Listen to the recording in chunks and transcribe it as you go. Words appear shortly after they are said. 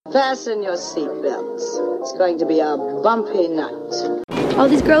Fasten your seatbelts. It's going to be a bumpy night. All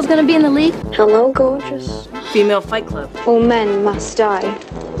these girls gonna be in the league? Hello, gorgeous. Female Fight Club. All men must die,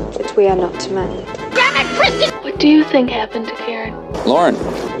 but we are not men. Damn it, Kristen! What do you think happened to Karen? Lauren.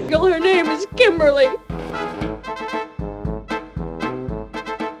 Girl, her name is Kimberly.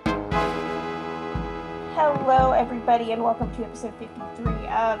 Hello, everybody, and welcome to episode 53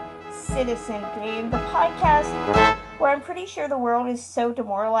 of Citizen Game, the podcast where I'm pretty sure the world is so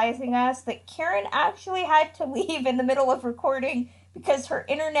demoralizing us that Karen actually had to leave in the middle of recording because her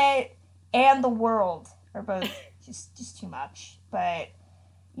internet and the world are both just too much. But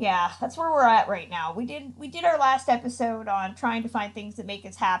yeah, that's where we're at right now. We did our last episode on trying to find things that make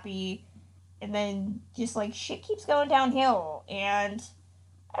us happy, and then just like shit keeps going downhill, and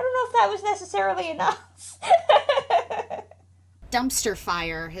I don't know if that was necessarily enough. Dumpster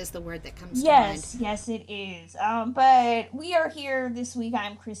fire is the word that comes to mind. Yes, it is. But we are here this week.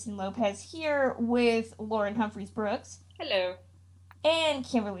 I'm Kristen Lopez here with Lauren Humphreys-Brooks. Hello. And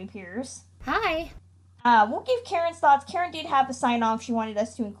Kimberly Pierce. Hi. We'll give Karen's thoughts. Karen did have a sign-off she wanted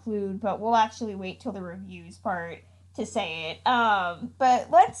us to include, but we'll actually wait till the reviews part to say it. But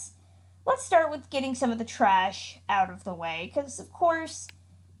let's start with getting some of the trash out of the way, because of course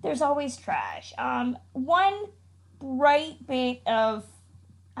there's always trash. One bright bit of,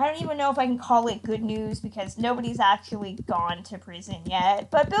 I don't even know if I can call it good news because nobody's actually gone to prison yet,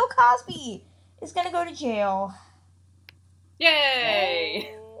 but Bill Cosby is going to go to jail.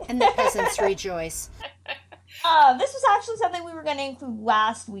 Yay! And the peasants rejoice. This was actually something we were going to include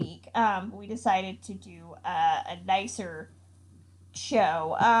last week. We decided to do a nicer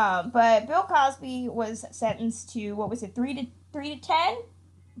show. But Bill Cosby was sentenced to, what was it, 3 to 10?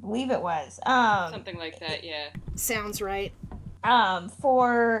 I believe it was. Something like that, yeah. Sounds right. It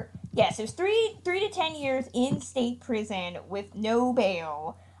was 3 to 10 years in state prison with no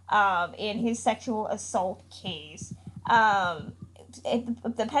bail, in his sexual assault case. The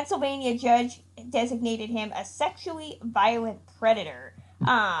Pennsylvania judge designated him a sexually violent predator.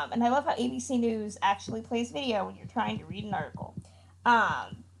 And I love how ABC News actually plays video when you're trying to read an article.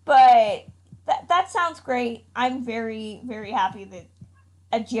 But that sounds great. I'm very, very happy that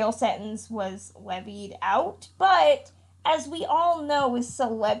a jail sentence was levied out. But as we all know with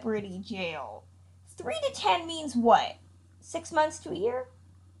celebrity jail, 3 to 10 means what? 6 months to a year?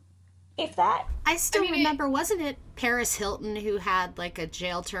 If that? I remember, wasn't it Paris Hilton who had like a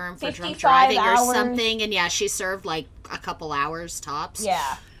jail term for drunk 55 driving or hours. something? And yeah, she served like a couple hours tops.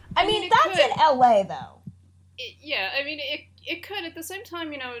 Yeah. I mean, that's in LA though. It could. At the same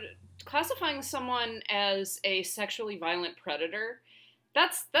time, classifying someone as a sexually violent predator,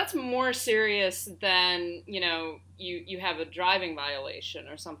 that's more serious than, you have a driving violation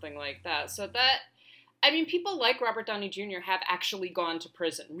or something like that. So people like Robert Downey Jr. have actually gone to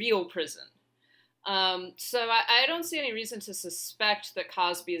prison, real prison. So I don't see any reason to suspect that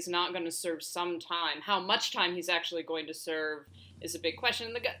Cosby is not going to serve some time. How much time he's actually going to serve is a big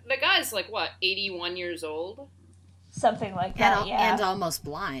question. The guy's 81 years old? Something like that, And almost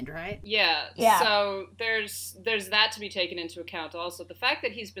blind, right? Yeah. So there's that to be taken into account also. The fact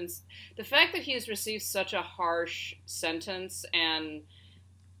that he's received such a harsh sentence and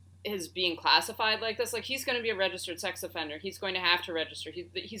is being classified like this, he's going to be a registered sex offender. He's going to have to register.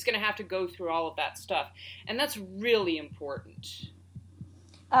 He's going to have to go through all of that stuff. And that's really important.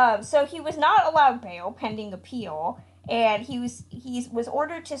 So he was not allowed bail pending appeal, and he was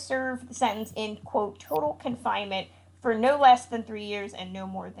ordered to serve the sentence in, quote, total confinement for no less than 3 years and no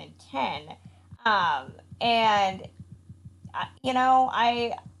more than 10. I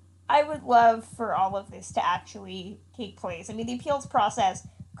would love for all of this to actually take place. I mean, the appeals process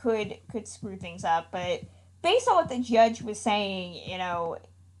could screw things up, but based on what the judge was saying,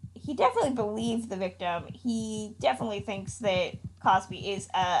 he definitely believed the victim. He definitely thinks that Cosby is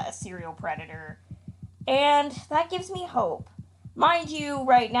a serial predator, and that gives me hope. Mind you,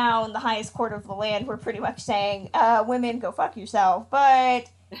 right now in the highest court of the land, we're pretty much saying, women, go fuck yourself, but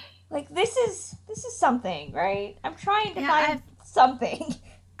this is something, right? I'm trying to find something.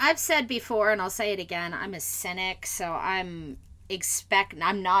 I've said before, and I'll say it again, I'm a cynic, so I'm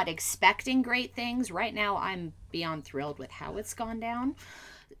not expecting great things. Right now, I'm beyond thrilled with how it's gone down.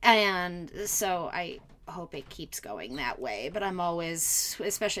 And so I hope it keeps going that way. But I'm always,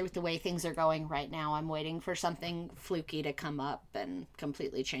 especially with the way things are going right now, I'm waiting for something fluky to come up and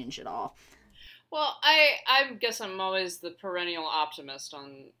completely change it all. Well, I guess I'm always the perennial optimist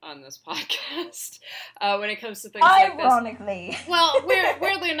on this podcast when it comes to things like this. Ironically. Well,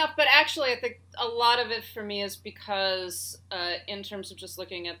 weirdly enough, but actually I think a lot of it for me is because in terms of just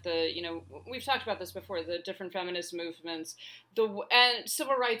looking at the, we've talked about this before, the different feminist movements, and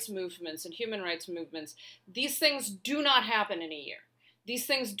civil rights movements and human rights movements, these things do not happen in a year. These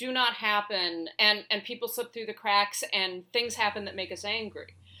things do not happen, and people slip through the cracks, and things happen that make us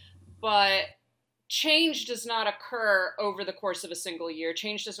angry. But change does not occur over the course of a single year.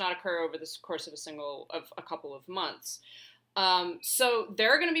 Change does not occur over the course of a couple of months. So there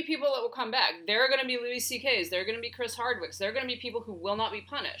are going to be people that will come back. There are going to be Louis C.K.'s. There are going to be Chris Hardwicks. There are going to be people who will not be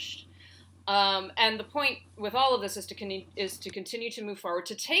punished. And the point with all of this is to continue to move forward,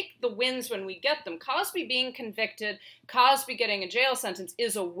 to take the wins when we get them. Cosby being convicted, Cosby getting a jail sentence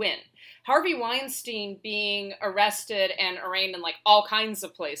is a win. Harvey Weinstein being arrested and arraigned in like all kinds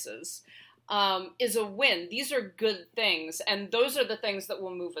of places is a win. These are good things, and those are the things that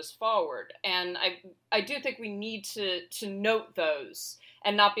will move us forward. And I do think we need to note those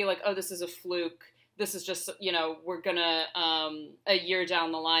and not be like, oh, this is a fluke. This is just, we're going to, a year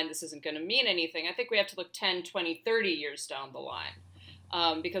down the line, this isn't going to mean anything. I think we have to look 10, 20, 30 years down the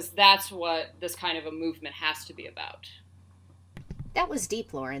line because that's what this kind of a movement has to be about. That was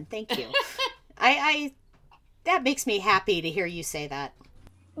deep, Lauren. Thank you. That makes me happy to hear you say that.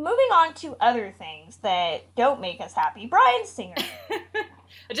 Moving on to other things that don't make us happy. Bryan Singer.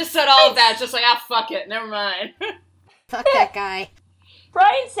 I just said all of that, just like, fuck it, never mind. Fuck that guy.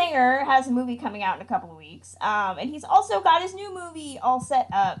 Bryan Singer has a movie coming out in a couple of weeks, and he's also got his new movie all set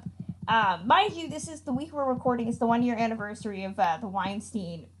up. Mind you, this is the week we're recording. It's the 1-year anniversary of the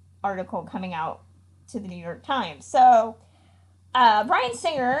Weinstein article coming out to the New York Times. So, Bryan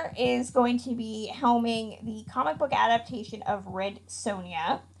Singer is going to be helming the comic book adaptation of Red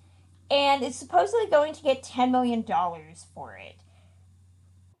Sonja, and is supposedly going to get $10 million for it.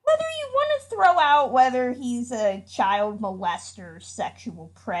 Whether you want to throw out whether he's a child molester,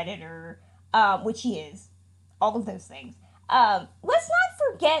 sexual predator, which he is, all of those things, let's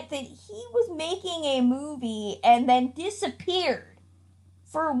not forget that he was making a movie and then disappeared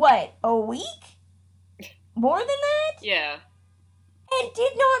for, what, a week? More than that? Yeah. And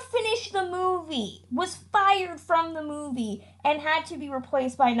did not finish the movie, was fired from the movie, and had to be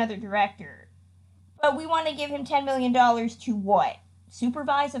replaced by another director. But we want to give him $10 million to what?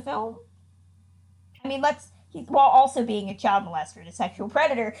 Supervise a film? I mean, while also being a child molester and a sexual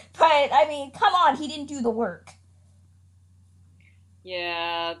predator, but, I mean, come on, he didn't do the work.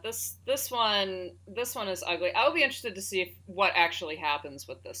 Yeah, this one is ugly. I'll be interested to see what actually happens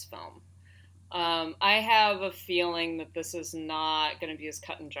with this film. I have a feeling that this is not going to be as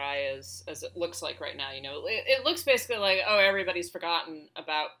cut and dry as it looks like right now. It looks basically like, oh, everybody's forgotten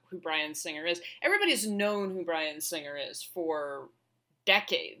about who Bryan Singer is. Everybody's known who Bryan Singer is for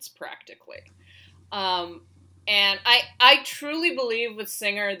decades, practically. And I truly believe with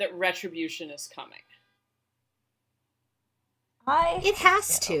Singer that retribution is coming. It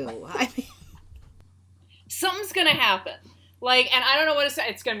has to. I mean, something's going to happen. And I don't know what to say.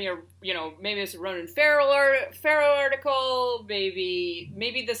 It's going to be maybe it's a Ronan Farrow article.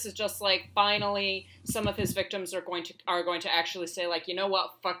 Maybe this is just like finally some of his victims are going to actually say like, you know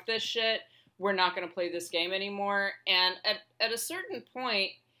what, fuck this shit. We're not going to play this game anymore. And at a certain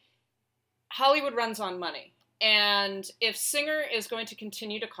point, Hollywood runs on money. And if Singer is going to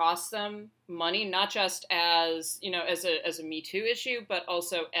continue to cost them money, not just as a Me Too issue, but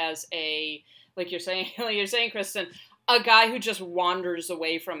also as a, like you're saying, Kristen, a guy who just wanders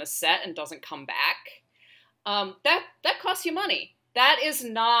away from a set and doesn't come back, that costs you money. That's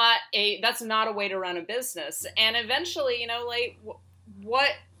not a way to run a business. And eventually,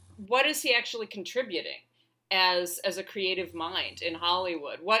 what is he actually contributing as a creative mind in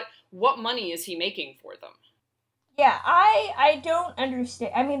Hollywood? What money is he making for them? Yeah, I don't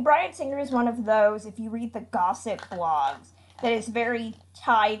understand. I mean, Bryan Singer is one of those, if you read the gossip blogs, that is very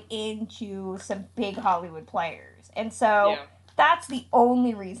tied into some big Hollywood players. And so that's the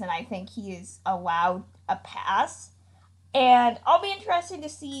only reason I think he is allowed a pass. And I'll be interested to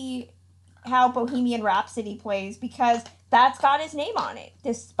see how Bohemian Rhapsody plays, because that's got his name on it.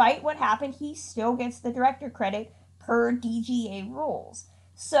 Despite what happened, he still gets the director credit per DGA rules.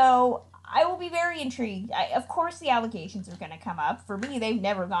 So I will be very intrigued. Of course the allegations are going to come up. For me, they've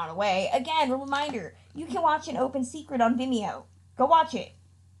never gone away. Again, a reminder, you can watch An Open Secret on Vimeo. Go watch it.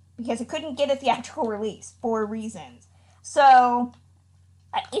 Because it couldn't get a theatrical release for reasons. So,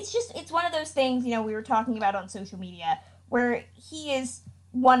 it's one of those things, we were talking about on social media, where he is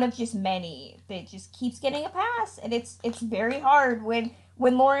one of just many that just keeps getting a pass. And it's very hard when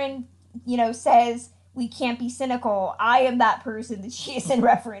Lauren says we can't be cynical, I am that person that she is in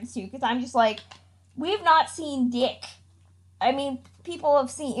reference to, because I'm just like, we've not seen dick. I mean, people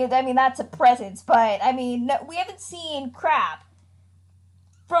have seen, I mean, that's a presence, but, I mean, no, we haven't seen crap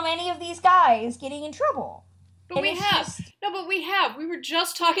from any of these guys getting in trouble. But and we have. Just... No, but we have. We were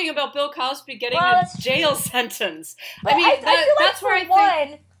just talking about Bill Cosby getting a jail sentence. But I mean, I feel like that's where I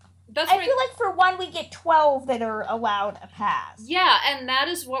think... I feel like for one, we get 12 that are allowed a pass. Yeah, and that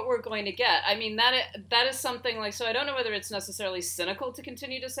is what we're going to get. I mean, that is something like, so I don't know whether it's necessarily cynical to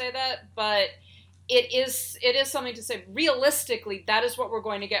continue to say that, but it is something to say. Realistically, that is what we're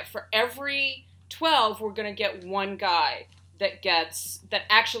going to get. For every 12, we're going to get one guy that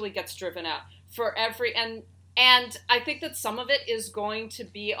actually gets driven out. For every, and I think that some of it is going to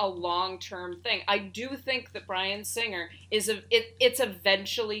be a long-term thing. I do think that Bryan Singer it's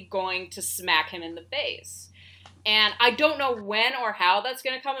eventually going to smack him in the face. And I don't know when or how that's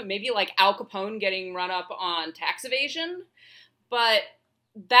going to come. Maybe like Al Capone getting run up on tax evasion. But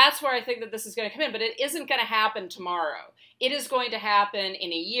that's where I think that this is going to come in. But it isn't going to happen tomorrow. It is going to happen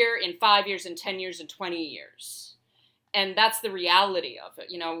in a year, in 5 years, in 10 years, in 20 years. And that's the reality of it,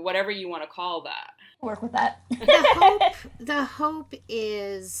 whatever you want to call that. Work with that. The hope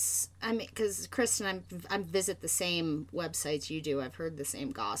is, I mean, because Kristen, I visit the same websites you do. I've heard the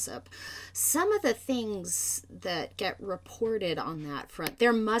same gossip. Some of the things that get reported on that front,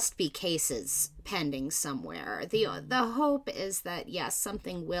 there must be cases pending somewhere. The hope is that yes,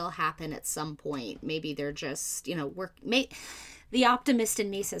 something will happen at some point. Maybe they're just the optimist in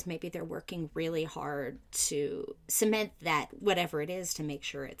me says maybe they're working really hard to cement that, whatever it is, to make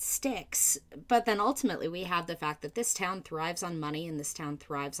sure it sticks. But then ultimately we have the fact that this town thrives on money and this town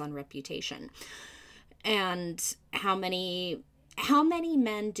thrives on reputation. And how many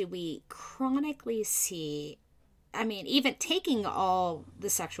men do we chronically see, I mean, even taking all the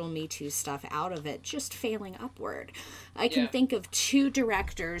sexual Me Too stuff out of it, just failing upward. I can think of 2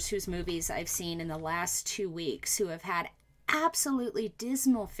 directors whose movies I've seen in the last 2 weeks who have had absolutely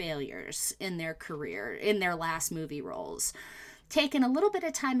dismal failures in their career, in their last movie roles. Taken a little bit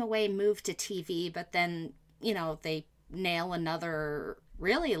of time away, moved to TV, but then, they nail another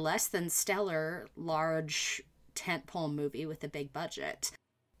really less than stellar, large tentpole movie with a big budget.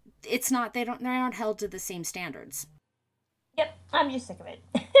 It's not, they're not held to the same standards. Yep, I'm just sick of it.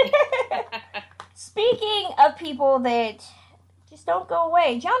 Speaking of people that just don't go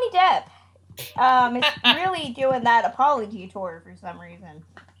away, Johnny Depp is really doing that apology tour for some reason.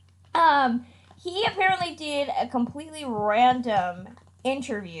 He apparently did a completely random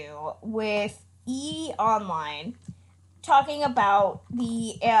interview with E! Online talking about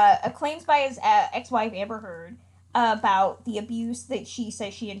the claims by his ex-wife Amber Heard about the abuse that she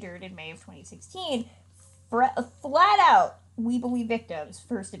says she endured in May of 2016. Flat out, we believe victims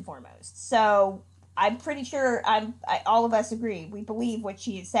first and foremost. So I'm pretty sure all of us agree. We believe what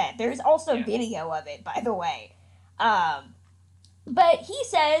she has said. There's also video of it, by the way. But he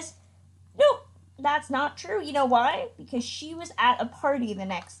says, nope, that's not true. You know why? Because she was at a party the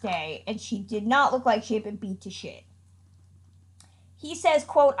next day, and she did not look like she had been beat to shit. He says,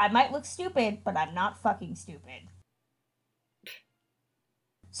 quote, I might look stupid, but I'm not fucking stupid.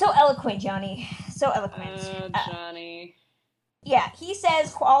 So eloquent, Johnny. So eloquent. Johnny. Yeah, he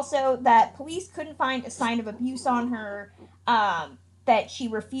says also that police couldn't find a sign of abuse on her, that she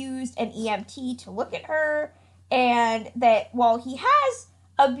refused an EMT to look at her, and that while he has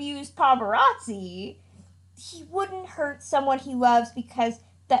abused paparazzi, he wouldn't hurt someone he loves because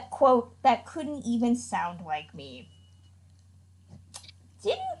that, quote, that couldn't even sound like me.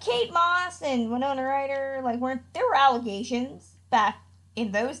 Didn't Kate Moss and Winona Ryder, there were allegations back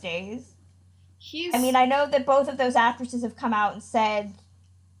in those days? I know that both of those actresses have come out and said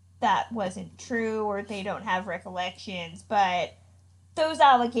that wasn't true or they don't have recollections, but those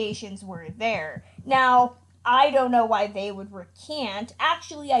allegations were there. Now, I don't know why they would recant.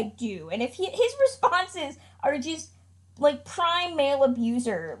 Actually, I do. And if his responses are just, prime male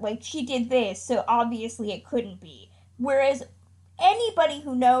abuser, she did this, so obviously it couldn't be. Whereas anybody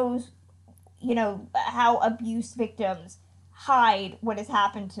who knows, how abuse victims hide what has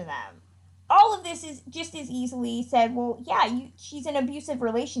happened to them, all of this is just as easily said, well, yeah, she's in an abusive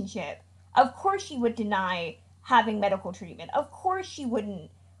relationship. Of course she would deny having medical treatment. Of course she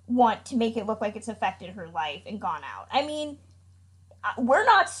wouldn't want to make it look like it's affected her life and gone out. I mean, we're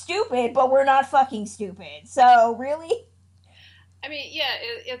not stupid, but we're not fucking stupid. So, really? I mean, yeah,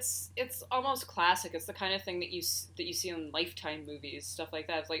 it's almost classic. It's the kind of thing that you see in Lifetime movies, stuff like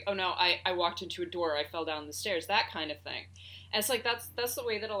that. It's like, oh no, I walked into a door, I fell down the stairs, that kind of thing. And it's like that's the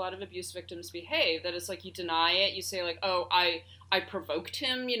way that a lot of abuse victims behave. That it's like you deny it, you say like, oh, I provoked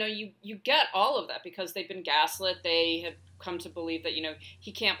him. You know, you get all of that because they've been gaslit. They have come to believe that, you know,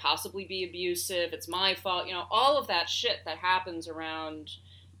 he can't possibly be abusive. It's my fault. You know, all of that shit that happens around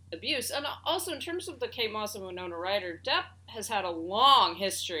abuse. And also in terms of the Kate Moss and Winona Ryder, Depp has had a long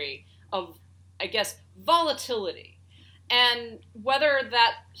history of, I guess, volatility. And whether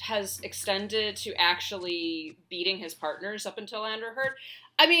that has extended to actually beating his partners up until Amber Heard,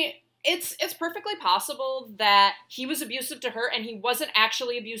 I mean, it's perfectly possible that he was abusive to her and he wasn't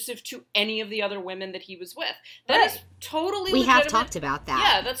actually abusive to any of the other women that he was with. That is totally legitimate. We have talked about that.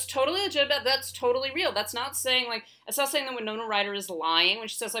 Yeah, that's totally legitimate. That's totally real. That's not saying, like, it's not saying that Winona Ryder is lying when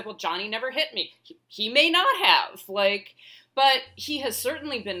she says, like, well, Johnny never hit me. He may not have, like, but he has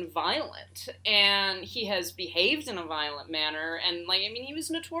certainly been violent, and he has behaved in a violent manner, and, like, I mean, he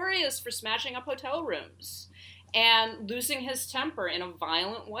was notorious for smashing up hotel rooms and losing his temper in a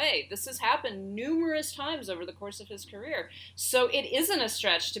violent way. This has happened numerous times over the course of his career. So it isn't a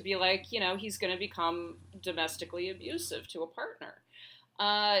stretch to be like, you know, he's going to become domestically abusive to a partner.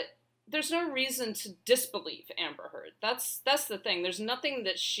 There's no reason to disbelieve Amber Heard. That's the thing. There's nothing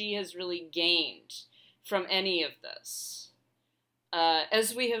that she has really gained from any of this.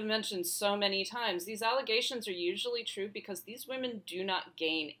 As we have mentioned so many times, these allegations are usually true because these women do not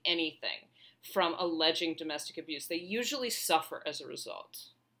gain anything from alleging domestic abuse. They usually suffer as a result.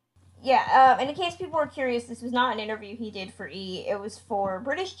 Yeah, and in case people were curious, this was not an interview he did for E! It was for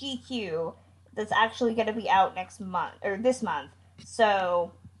British GQ that's actually going to be out next month, or this month.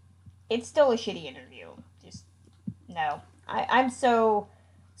 So, it's still a shitty interview. Just, no. I'm so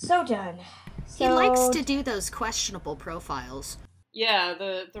done. So... He likes to do those questionable profiles. Yeah,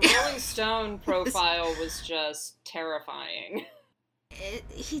 the Rolling Stone profile was just terrifying.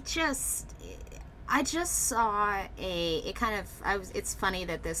 I just saw it's funny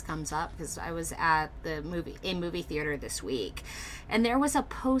that this comes up because I was at a movie theater this week, and there was a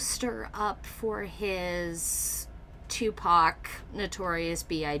poster up for his Tupac Notorious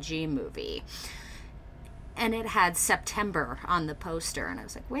B.I.G. movie, and it had September on the poster, and I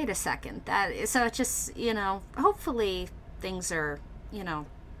was like, wait a second, so it just, you know, hopefully things are, you know,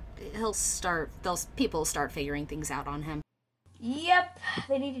 people start figuring things out on him. Yep,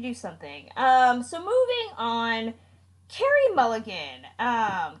 they need to do something. So moving on, Carey Mulligan.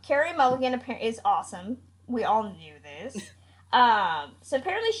 Carey Mulligan is awesome. We all knew this. So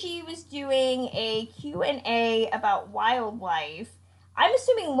apparently she was doing a Q&A about wildlife. I'm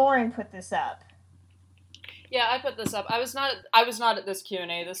assuming Lauren put this up. Yeah, I put this up. I was not at this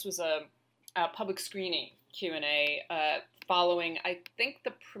Q&A. This was a public screening Q&A following, I think,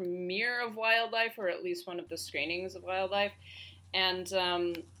 the premiere of Wildlife, or at least one of the screenings of Wildlife. And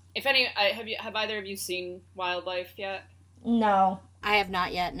have either of you seen Wildlife yet? No. I have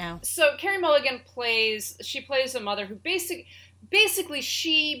not yet, no. So Carey Mulligan plays a mother who basically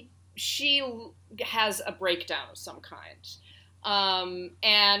she has a breakdown of some kind.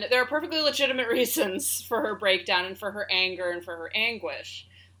 And there are perfectly legitimate reasons for her breakdown and for her anger and for her anguish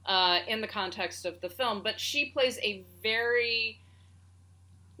in the context of the film. But she plays a very,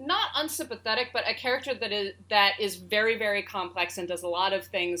 not unsympathetic, but a character that is very, very complex and does a lot of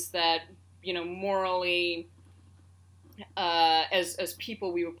things that, you know, morally, as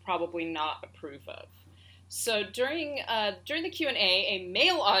people, we would probably not approve of. So during the Q&A, a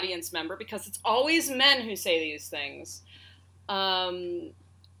male audience member, because it's always men who say these things,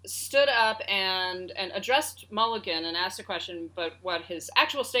 stood up and addressed Mulligan and asked a question, but what his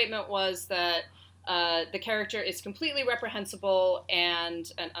actual statement was that the character is completely reprehensible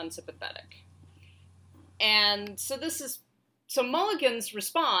and unsympathetic. And so Mulligan's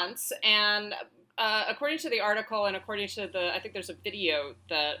response, and according to the article and according to I think there's a video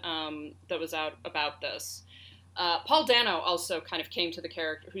that was out about this, Paul Dano also kind of came to the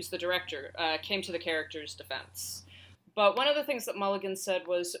character, who's the director, came to the character's defense. But one of the things that Mulligan said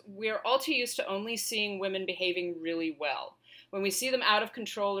was, we're all too used to only seeing women behaving really well. When we see them out of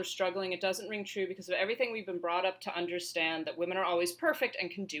control or struggling, it doesn't ring true because of everything we've been brought up to understand, that women are always perfect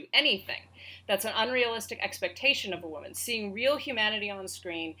and can do anything. That's an unrealistic expectation of a woman. Seeing real humanity on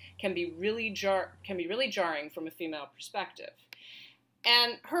screen can be really jarring from a female perspective.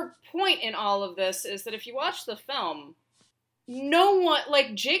 And her point in all of this is that if you watch the film, no one,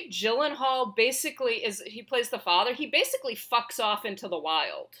 like Jake Gyllenhaal he plays the father, he basically fucks off into the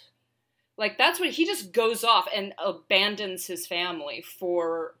wild. Like, that's what, he just goes off and abandons his family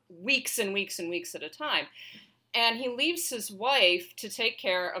for weeks and weeks and weeks at a time. and he leaves his wife to take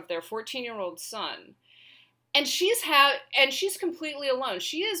care of their 14-year-old son. And she's completely alone.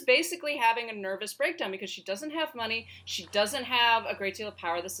 She is basically having a nervous breakdown because she doesn't have money. She doesn't have a great deal of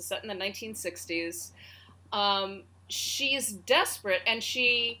power. This is set in the 1960s. She's desperate, and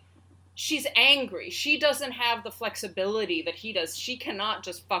she's angry. She doesn't have the flexibility that he does. She cannot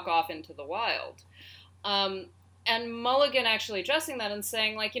just fuck off into the wild. And Mulligan actually addressing that and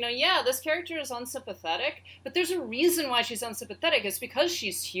saying, like, yeah, this character is unsympathetic, but there's a reason why she's unsympathetic. It's because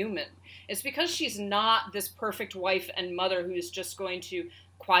she's human. It's because she's not this perfect wife and mother who's just going to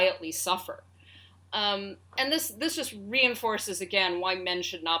quietly suffer. And this just reinforces, again, why men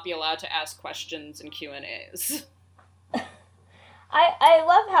should not be allowed to ask questions in Q&As. I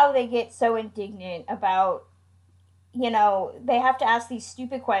love how they get so indignant about, they have to ask these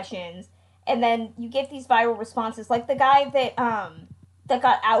stupid questions, and then you get these viral responses, like the guy that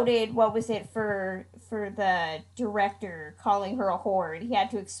got outed. What was it for the director calling her a whore? And he had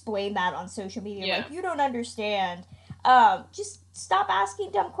to explain that on social media. Yeah. Like, you don't understand. Just stop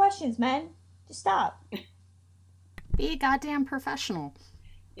asking dumb questions, man. Just stop. Be a goddamn professional.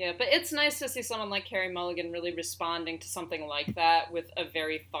 Yeah, but it's nice to see someone like Carey Mulligan really responding to something like that with a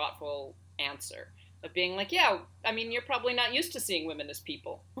very thoughtful answer. Of being like, yeah, I mean, you're probably not used to seeing women as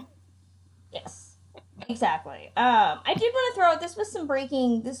people. Yes, exactly. I did want to throw out, this was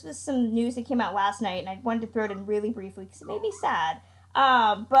some news that came out last night, and I wanted to throw it in really briefly because it made me sad.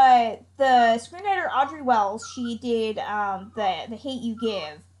 But the screenwriter Audrey Wells, she did the Hate U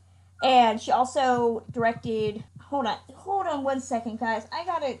Give, and she also directed, hold on 1 second, guys. I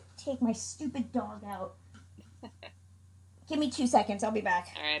gotta take my stupid dog out. Give me 2 seconds, I'll be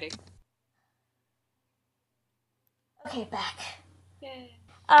back. Alrighty. Okay, back. Yay.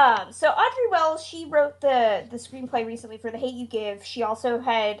 So Audrey Wells, she wrote the screenplay recently for The Hate U Give. She also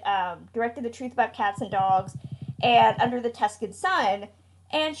had directed The Truth About Cats and Dogs and Under the Tuscan Sun,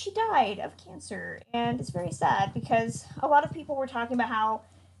 and she died of cancer. And it's very sad because a lot of people were talking about how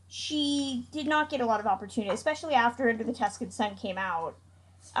she did not get a lot of opportunity, especially after Under the Tuscan Sun came out,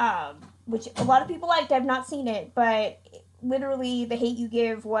 which a lot of people liked. I've not seen it, but literally The Hate U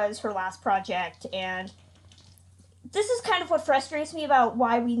Give was her last project, and this is kind of what frustrates me about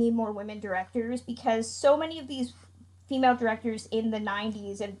why we need more women directors, because so many of these female directors in the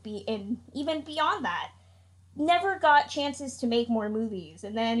 90s and even beyond that never got chances to make more movies,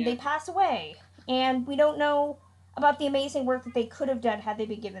 and then they pass away, and we don't know about the amazing work that they could have done had they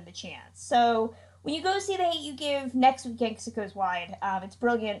been given the chance. So when you go see The Hate U Give next weekend, because it goes wide, it's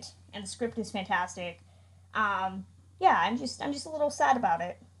brilliant and the script is fantastic. I'm just a little sad about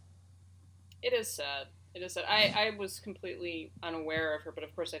it. It is sad. It is sad. I was completely unaware of her, but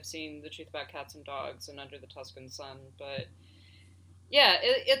of course I've seen The Truth About Cats and Dogs and Under the Tuscan Sun. But yeah,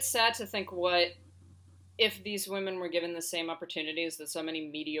 it's sad to think what if these women were given the same opportunities that so many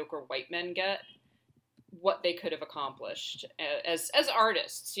mediocre white men get, what they could have accomplished as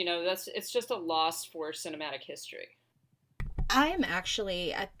artists. It's just a loss for cinematic history. I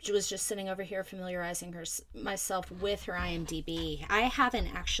was just sitting over here familiarizing myself with her IMDb. I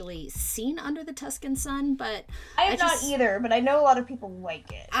haven't actually seen Under the Tuscan Sun, but I have not either, but I know a lot of people like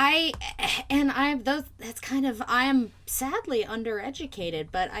it. I am sadly undereducated,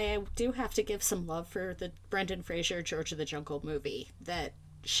 but I do have to give some love for the Brendan Fraser George of the Jungle movie that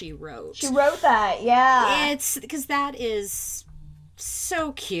she wrote. She wrote that, yeah. It's because that is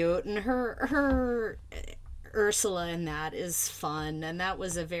so cute, and her Ursula in that is fun, and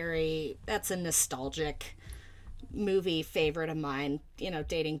that's a nostalgic movie favorite of mine,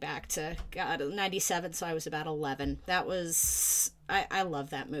 dating back to 97, so I was about 11. I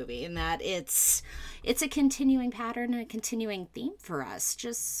love that movie, and that it's a continuing pattern and a continuing theme for us,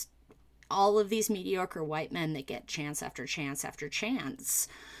 just all of these mediocre white men that get chance after chance after chance.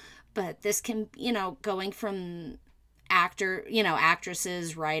 But this can, going from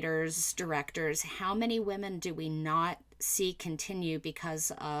actresses, writers, directors, how many women do we not see continue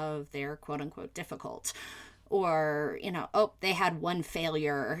because of their quote-unquote difficult? Or, they had one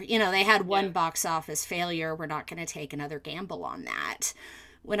failure, they had one box office failure, we're not going to take another gamble on that.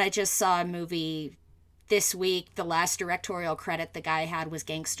 When I just saw a movie this week, the last directorial credit the guy had was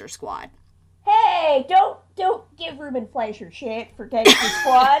Gangster Squad. Hey, don't give Ruben Fleischer shit for Gangster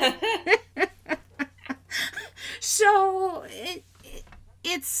Squad. So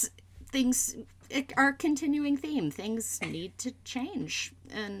it's things are continuing theme. Things need to change,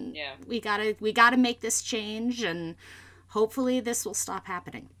 and we gotta make this change, and hopefully this will stop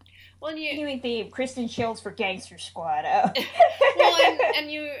happening. Well, continuing theme, Kristen Shields for Gangster Squad. Oh. Well,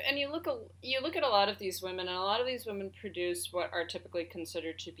 and you look at a lot of these women, and a lot of these women produce what are typically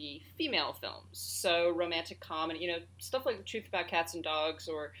considered to be female films. So romantic comedy, stuff like The Truth About Cats and Dogs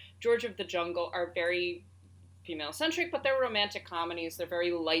or George of the Jungle are very female centric, but they're romantic comedies. They're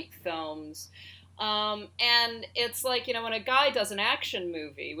very light films. And it's like, when a guy does an action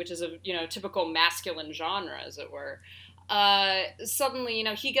movie, which is a, typical masculine genre, as it were, suddenly,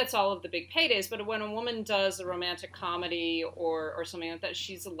 he gets all of the big paydays. But when a woman does a romantic comedy or something like that,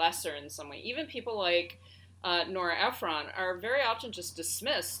 she's lesser in some way. Even people like Nora Ephron are very often just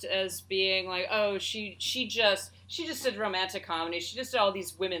dismissed as being like, oh, she just did romantic comedy. She just did all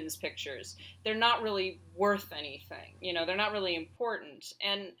these women's pictures. They're not really worth anything. They're not really important.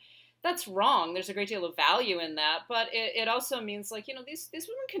 And that's wrong. There's a great deal of value in that. But it also means, like, these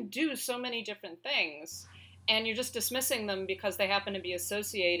women can do so many different things. And you're just dismissing them because they happen to be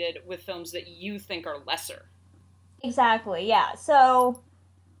associated with films that you think are lesser. Exactly, yeah. So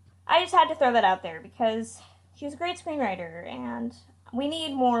I just had to throw that out there because she was a great screenwriter, and we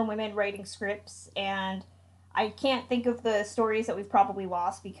need more women writing scripts, and I can't think of the stories that we've probably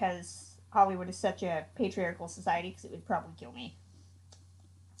lost because Hollywood is such a patriarchal society, because it would probably kill me.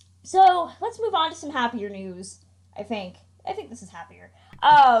 So let's move on to some happier news, I think this is happier.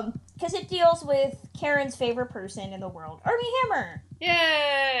 Because it deals with Karen's favorite person in the world, Armie Hammer.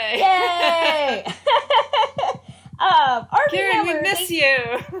 Yay! Yay! Armie Karen, Hammer, we miss you.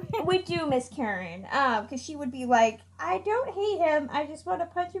 We do miss Karen. Because she would be like, I don't hate him. I just want to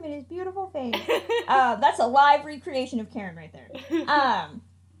punch him in his beautiful face. That's a live recreation of Karen right there.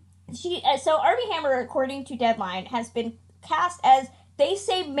 So Armie Hammer, according to Deadline, has been cast as, they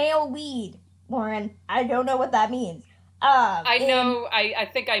say, male lead. Lauren, I don't know what that means. I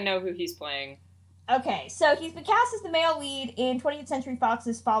think I know who he's playing. Okay, so he's been cast as the male lead in 20th Century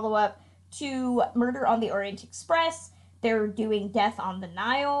Fox's follow-up to Murder on the Orient Express. They're doing Death on the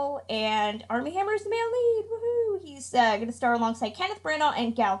Nile, and Armie Hammer is the male lead. Woohoo! He's going to star alongside Kenneth Branagh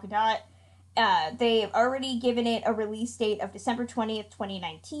and Gal Gadot. They've already given it a release date of December 20th,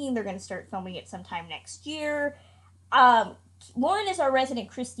 2019. They're going to start filming it sometime next year. Lauren is our resident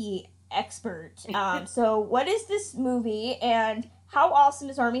Christie expert. So what is this movie, and how awesome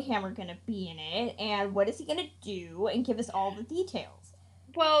is Armie Hammer going to be in it, and what is he going to do, and give us all the details.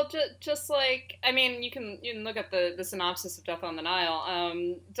 Well, just like, I mean, you can look at the synopsis of Death on the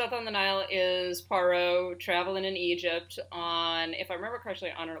Nile. Death on the Nile is Poirot traveling in Egypt on, if I remember correctly,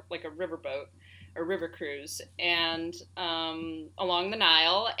 on a riverboat or river cruise, and along the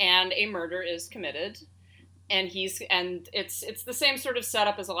Nile, and a murder is committed. And it's the same sort of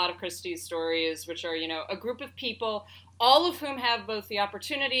setup as a lot of Christie's stories, which are, a group of people, all of whom have both the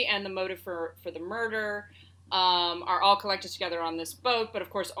opportunity and the motive for the murder, are all collected together on this boat, but of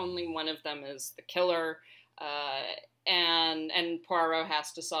course only one of them is the killer, and Poirot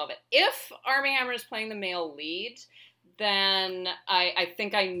has to solve it. If Armie Hammer is playing the male lead, then I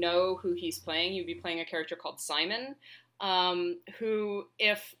think I know who he's playing. He'd be playing a character called Simon, who,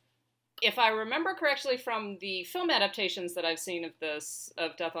 if I remember correctly from the film adaptations that I've seen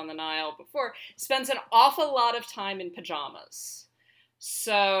of Death on the Nile before, spends an awful lot of time in pajamas.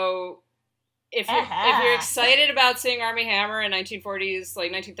 So if you're excited about seeing Armie Hammer in 1940s,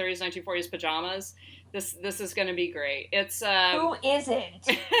 like 1930s, 1940s pajamas, this is going to be great. It's who isn't?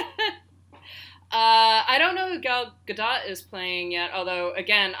 I don't know who Gal Gadot is playing yet, although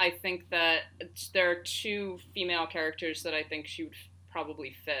again, I think that there are two female characters that I think she would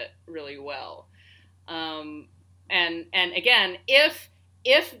probably fit really well. And again, if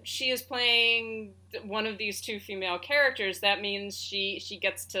she is playing one of these two female characters, that means she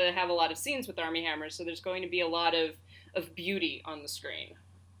gets to have a lot of scenes with Armie Hammer, so there's going to be a lot of beauty on the screen.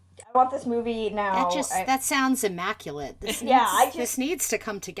 I want this movie now. That sounds immaculate. This needs to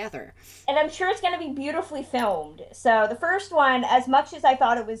come together. And I'm sure it's going to be beautifully filmed. So the first one, as much as I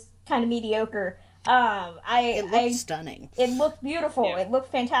thought it was kind of mediocre, it looked stunning. It looked beautiful. Yeah. It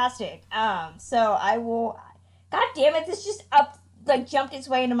looked fantastic. So I will. God damn it! This just jumped its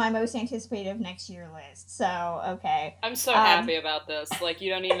way into my most anticipated of next year list. So okay. I'm so happy about this. Like, you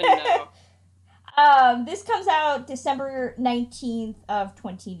don't even know. This comes out December 19th of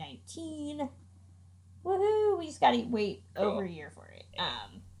 2019. Woohoo! We just gotta wait over a year for it.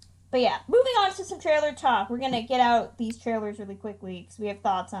 But yeah, moving on to some trailer talk. We're gonna get out these trailers really quickly because we have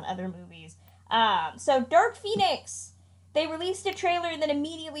thoughts on other movies. So Dark Phoenix, they released a trailer and then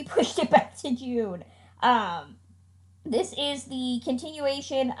immediately pushed it back to June. This is the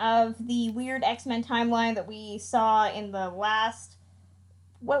continuation of the weird X-Men timeline that we saw in the last...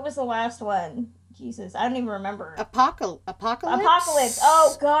 What was the last one? Jesus, I don't even remember. Apocalypse? Apocalypse.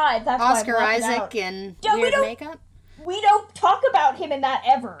 Oh, God. That's Oscar why I blocked it Isaac out. in we weird don't- makeup? We don't talk about him in that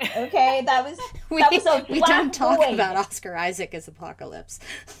ever, okay? That was a We black don't talk void. about Oscar Isaac as Apocalypse.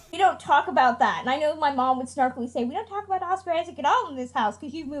 We don't talk about that. And I know my mom would snarkily say, we don't talk about Oscar Isaac at all in this house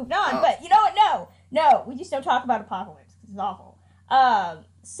because you've moved on. Oh. But you know what? No, we just don't talk about Apocalypse because it's awful.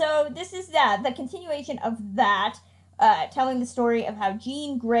 So this is the continuation of that, telling the story of how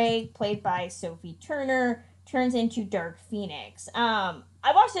Jean Grey, played by Sophie Turner, turns into Dark Phoenix. I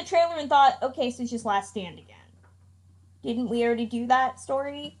watched the trailer and thought, okay, so it's just Last Stand again. Didn't we already do that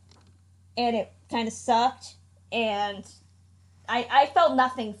story? And it kind of sucked, and I felt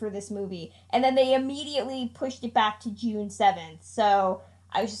nothing for this movie. And then they immediately pushed it back to June 7th, so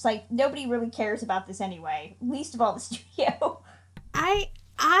I was just like, nobody really cares about this anyway, least of all the studio.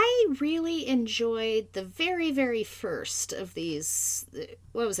 I really enjoyed the very, very first of these.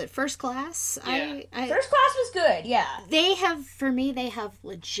 What was it? First Class? Yeah. First Class was good, yeah. They have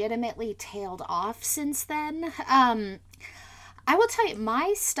legitimately tailed off since then. I will tell you,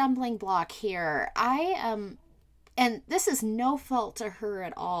 my stumbling block here, and this is no fault to her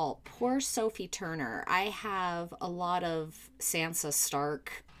at all. Poor Sophie Turner. I have a lot of Sansa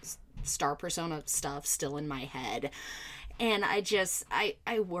Stark, Star Persona stuff still in my head. And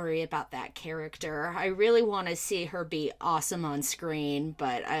I worry about that character. I really want to see her be awesome on screen,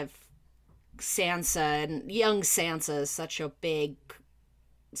 but Sansa and young Sansa is such a big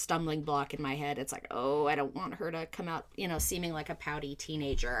stumbling block in my head. It's like, oh, I don't want her to come out, seeming like a pouty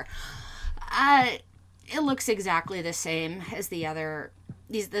teenager. It looks exactly the same as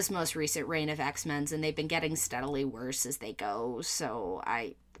this most recent reign of X-Men's, and they've been getting steadily worse as they go. So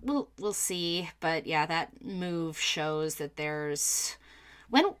we'll see. But yeah, that move shows that there's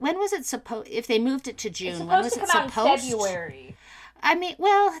when was it supposed? If they moved it to June, when was it supposed? It's supposed to come out in February. I mean,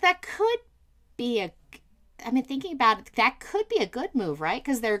 well, that could be thinking about it, that could be a good move, right?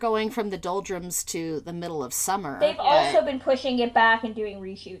 Because they're going from the doldrums to the middle of summer. They've also been pushing it back and doing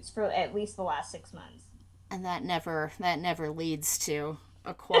reshoots for at least the last 6 months. And that never leads to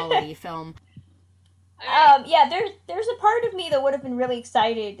a quality film. Yeah, there's a part of me that would have been really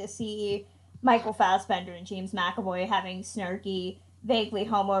excited to see Michael Fassbender and James McAvoy having snarky, vaguely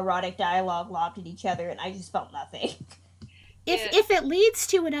homoerotic dialogue lobbed at each other, and I just felt nothing. If it leads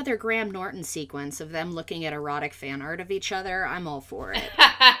to another Graham Norton sequence of them looking at erotic fan art of each other, I'm all for it.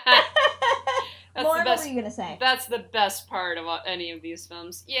 Lauren, what were you gonna say? That's the best part of any of these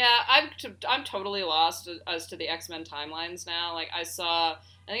films. Yeah, I'm totally lost as to the X-Men timelines now. Like I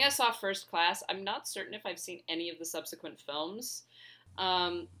think I saw First Class. I'm not certain if I've seen any of the subsequent films.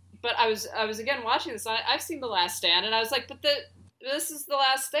 But I was again watching this. I've seen The Last Stand, and I was like, but this is The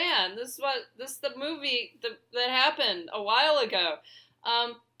Last Stand. This is the movie that happened a while ago.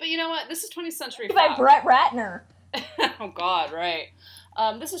 But you know what? This is 20th Century Fox. By Brett Ratner. Oh God, right.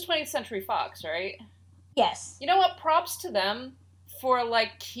 This is 20th Century Fox, right? Yes. You know what? Props to them for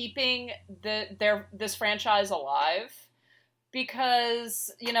like keeping this franchise alive,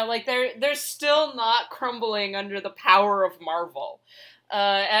 because like they're still not crumbling under the power of Marvel.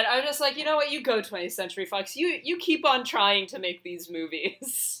 And I'm just like, you know what? You go 20th Century Fox. You keep on trying to make these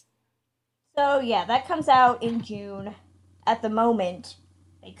movies. So yeah, that comes out in June. At the moment,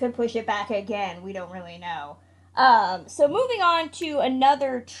 they could push it back again. We don't really know. So moving on to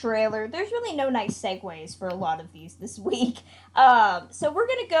another trailer. There's really no nice segues for a lot of these this week. So we're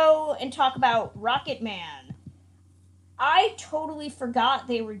gonna go and talk about Rocket Man. I totally forgot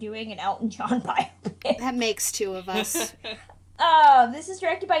they were doing an Elton John biopic. That makes two of us. This is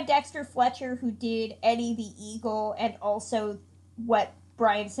directed by Dexter Fletcher, who did Eddie the Eagle and also what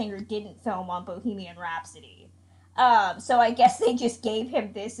Bryan Singer didn't film on Bohemian Rhapsody. So I guess they just gave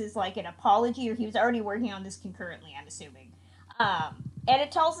him this as like an apology, or he was already working on this concurrently, I'm assuming. And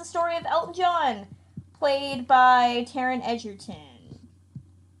it tells the story of Elton John, played by Taron Egerton.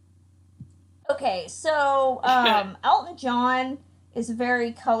 Okay, so Elton John is a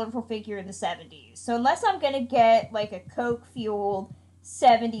very colorful figure in the 70s. So unless I'm going to get like a Coke-fueled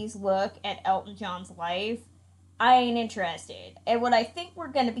 70s look at Elton John's life, I ain't interested. And what I think we're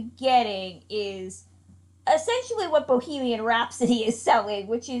going to be getting is essentially what Bohemian Rhapsody is selling,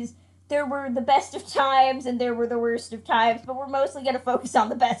 which is there were the best of times and there were the worst of times, but we're mostly going to focus on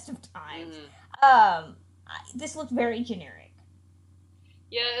the best of times. This looked very generic.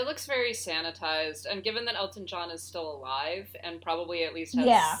 Yeah, it looks very sanitized, and given that Elton John is still alive and probably at least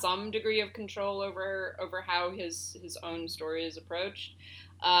has some degree of control over how his own story is approached,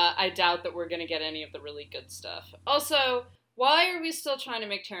 I doubt that we're going to get any of the really good stuff. Also, why are we still trying to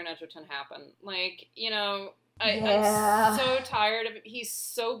make Taron Egerton happen? Like, I'm so tired of it. He's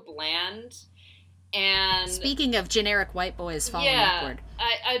so bland. And speaking of generic white boys falling upward.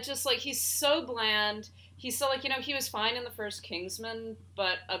 I just, like, he's so bland. He's so, like, he was fine in the first Kingsman,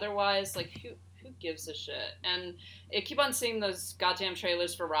 but otherwise, like, who gives a shit? And I keep on seeing those goddamn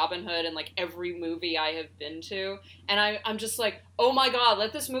trailers for Robin Hood in, like, every movie I have been to, and I'm just like, oh my god,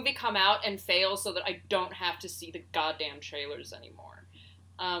 let this movie come out and fail so that I don't have to see the goddamn trailers anymore.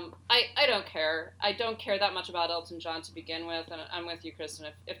 I don't care. I don't care that much about Elton John to begin with, and I'm with you, Kristen.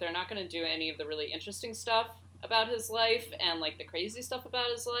 If they're not going to do any of the really interesting stuff about his life and, like, the crazy stuff about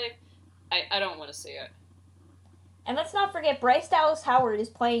his life, I don't want to see it. And let's not forget, Bryce Dallas Howard is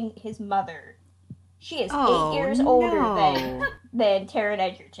playing his mother. She is 8 years older than Taron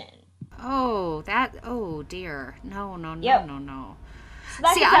Egerton. Oh dear. No. So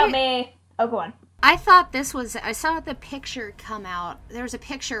that can tell me... Oh, go on. I thought this was... I saw the picture come out. There was a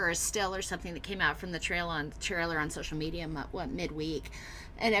picture or a still or something that came out from the trailer on social media, midweek.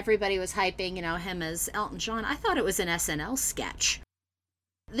 And everybody was hyping, him as Elton John. I thought it was an SNL sketch.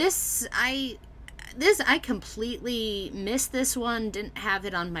 I completely missed this one, didn't have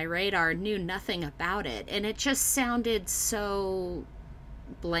it on my radar, knew nothing about it. And it just sounded so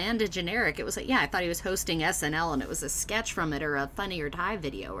bland and generic. It was like, I thought he was hosting SNL and it was a sketch from it or a Funny or Die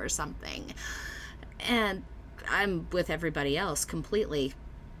video or something. And I'm with everybody else, completely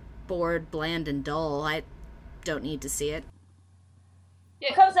bored, bland, and dull. I don't need to see it.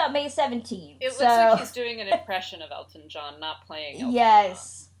 It comes out May 17th. It looks like he's doing an impression of Elton John, not playing Elton John.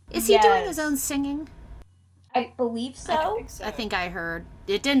 Is he doing his own singing? I believe so. I think I heard.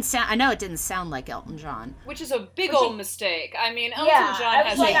 It didn't sound. I know it didn't sound like Elton John. Which is a big old mistake. I mean, Elton John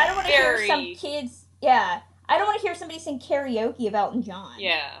has I don't want to hear some kids. Yeah, I don't want to hear somebody sing karaoke of Elton John.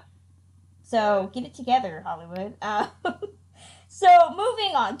 Yeah. So get it together, Hollywood. So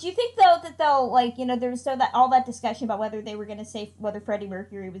moving on. Do you think though that they'll there's all that discussion about whether they were going to say whether Freddie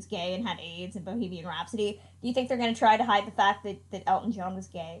Mercury was gay and had AIDS in Bohemian Rhapsody? Do you think they're going to try to hide the fact that Elton John was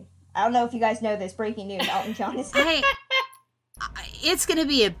gay? I don't know if you guys know this. Breaking news: Elton John is gay. It's going to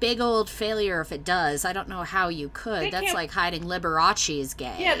be a big old failure if it does. I don't know how you could. That's like hiding Liberace's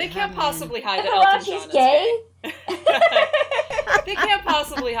gay. Yeah, they can't possibly hide that Elton John is gay. They can't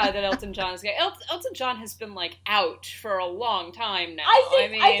possibly hide that Elton John is gay. Elton John has been, like, out for a long time now.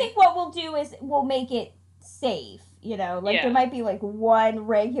 I think what we'll do is we'll make it safe, There might be, like, one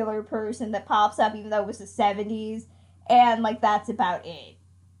regular person that pops up, even though it was the 70s, and, like, that's about it.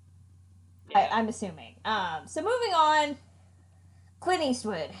 Yeah. I'm assuming. So moving on, Clint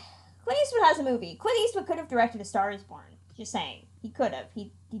Eastwood. Clint Eastwood has a movie. Clint Eastwood could have directed A Star is Born. Just saying. He could have.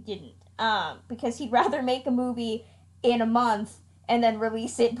 He didn't. Because he'd rather make a movie in a month and then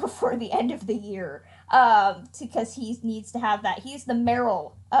release it before the end of the year. Because he needs to have that. He's the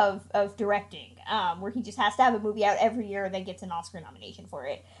Meryl of directing, where he just has to have a movie out every year and then gets an Oscar nomination for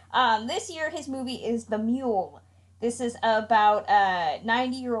it. This year, his movie is The Mule. This is about a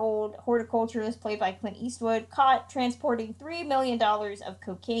 90-year-old horticulturist played by Clint Eastwood caught transporting $3 million of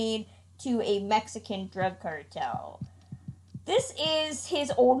cocaine to a Mexican drug cartel. This is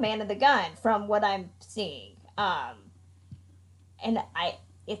his old man of the gun, from what I'm seeing. And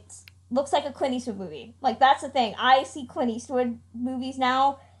it looks like a Clint Eastwood movie. Like, that's the thing. I see Clint Eastwood movies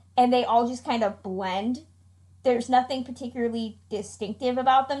now, and they all just kind of blend. There's nothing particularly distinctive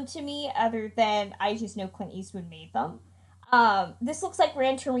about them to me, other than I just know Clint Eastwood made them. This looks like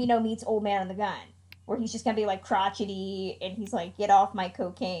Gran Torino meets Old Man of the Gun, where he's just gonna be, like, crotchety, and he's like, get off my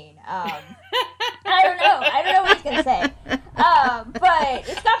cocaine. I don't know what he's gonna say. But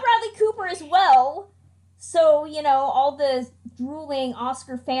it's got Bradley Cooper as well, so, all the drooling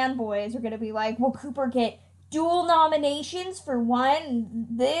Oscar fanboys are gonna be like, will Cooper get dual nominations for one,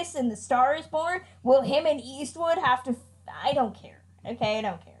 this, and The Star is Born? Will him and Eastwood have to... I don't care. Okay, I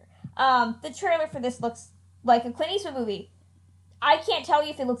don't care. The trailer for this looks like a Clint Eastwood movie. I can't tell you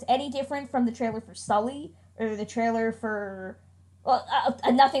if it looks any different from the trailer for Sully, or the trailer for... Well,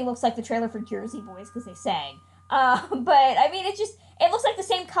 nothing looks like the trailer for Jersey Boys, because they sang. But, I mean, it looks like the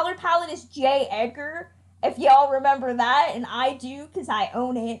same color palette as J. Edgar, if y'all remember that, and I do, because I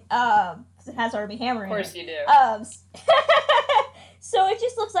own it, because it has Armie Hammer in it. Of course you do. So it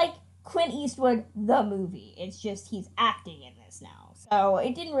just looks like Clint Eastwood, the movie. It's just, he's acting in this now. So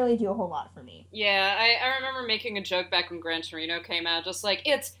it didn't really do a whole lot for me. Yeah, I remember making a joke back when Gran Torino came out, just like,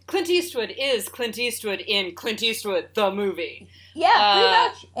 it's Clint Eastwood is Clint Eastwood in Clint Eastwood, the movie.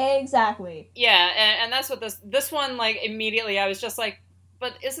 Yeah, pretty much. Exactly. Yeah, and that's what this one, like, immediately I was just like,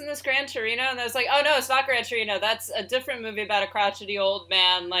 but isn't this Gran Torino? And I was like, oh no, it's not Gran Torino. That's a different movie about a crotchety old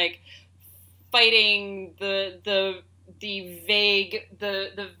man, like, fighting the the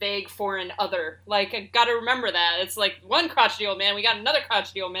vague foreign other. Like, I gotta remember that. It's like one crotchety old man, we got another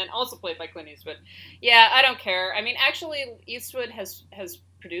crotchety old man, also played by Clint Eastwood. Yeah, I don't care. I mean, actually, Eastwood has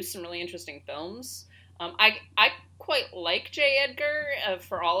produced some really interesting films. I quite like J. Edgar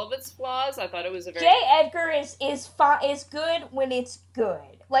for all of its flaws. I thought it was a very... J. Edgar is good when it's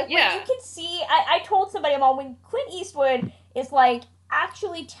good. Like, when you can see... I told somebody, when Clint Eastwood is, like,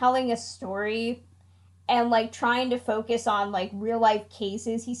 actually telling a story and, like, trying to focus on, like, real-life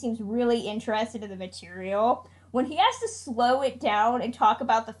cases, he seems really interested in the material. When he has to slow it down and talk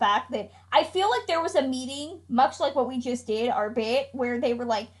about the fact that... I feel like there was a meeting, much like what we just did, our bit, where they were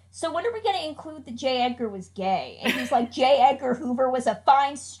like, so when are we going to include that J. Edgar was gay? And he's like, J. Edgar Hoover was a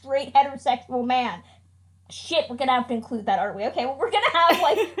fine, straight, heterosexual man. Shit, we're going to have to include that, aren't we? Okay, well, we're going to have,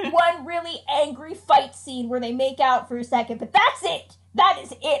 like, one really angry fight scene where they make out for a second, but that's it. That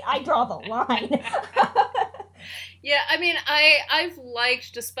is it. I draw the line. Yeah, I mean, I've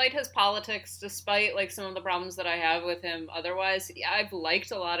liked, despite his politics, despite, like, some of the problems that I have with him otherwise, I've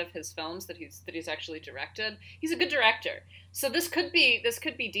liked a lot of his films that he's actually directed. He's a good director. So this could be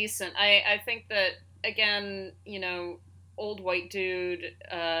decent. I think that, again, you know, old white dude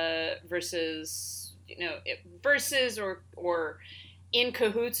versus or in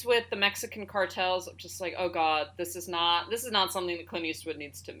cahoots with the Mexican cartels, just like, oh God, this is not something that Clint Eastwood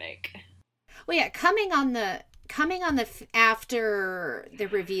needs to make. Well, yeah, coming on the after the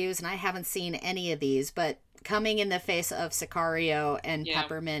reviews, and I haven't seen any of these, but coming in the face of Sicario and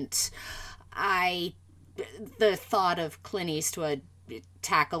Peppermint, the thought of Clint Eastwood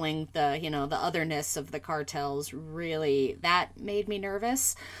tackling the otherness of the cartels, really, that made me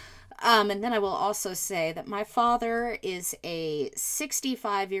nervous. And then I will also say that my father is a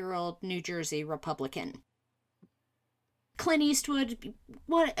 65-year-old New Jersey Republican. Clint Eastwood,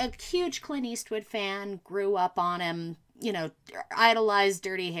 what a huge Clint Eastwood fan, grew up on him, idolized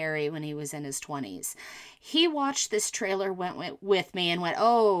Dirty Harry when he was in his 20s. He watched this trailer, went with me and went,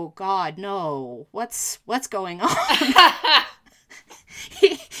 oh God, no, what's going on?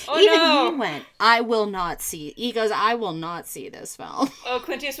 He went, I will not see. He goes, I will not see this film. Oh,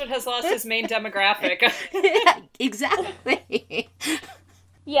 Clint Eastwood has lost his main demographic. Yeah, exactly.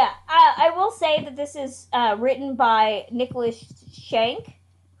 Yeah, I will say that this is written by Nicholas Shank,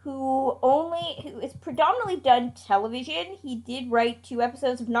 who is predominantly done television. He did write 2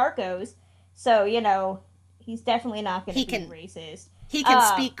 episodes of Narcos, so, he's definitely not going to be racist. He can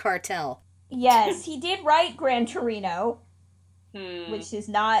speak cartel. Yes, he did write Gran Torino, which is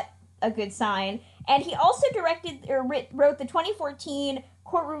not a good sign. And he also directed or wrote the 2014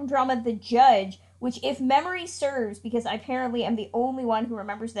 courtroom drama The Judge, which, if memory serves, because I apparently am the only one who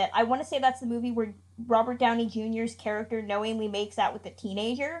remembers that, I want to say that's the movie where Robert Downey Jr.'s character knowingly makes out with a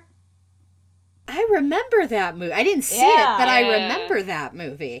teenager. I remember that movie. I didn't see it, but I remember that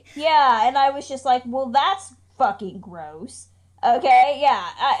movie. Yeah, and I was just like, well, that's fucking gross. Okay, yeah,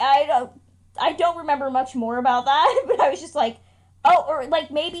 I don't remember much more about that, but I was just like, oh, or like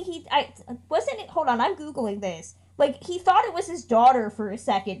maybe hold on, I'm Googling this. Like, he thought it was his daughter for a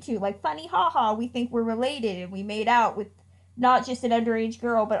second, too. Like, funny, haha, we think we're related, and we made out with not just an underage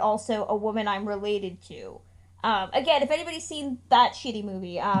girl, but also a woman I'm related to. Again, if anybody's seen that shitty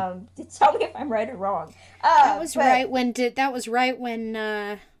movie, tell me if I'm right or wrong. That was right when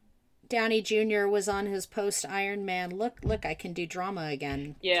Downey Jr. was on his post-Iron Man, look, I can do drama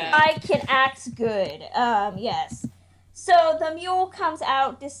again. Yeah. I can act good. Yes. So, The Mule comes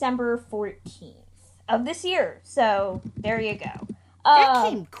out December 14th. Of this year, so there you go. That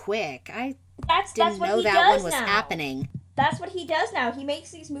came quick. I didn't know that one was happening. That's what he does now. He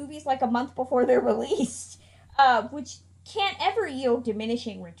makes these movies like a month before they're released, which can't ever yield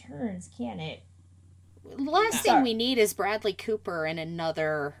diminishing returns, can it? The last thing we need is Bradley Cooper in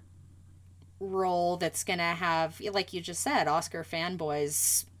another role that's going to have, like you just said, Oscar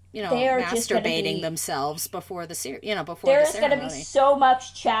fanboys, masturbating themselves before the series, before the ceremony. There's going to be so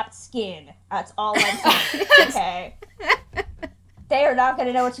much chapped skin. That's all I'm saying. Okay. They are not going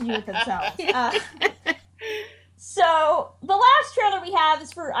to know what to do with themselves. So, the last trailer we have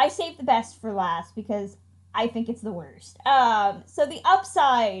is I saved the best for last because I think it's the worst. So, The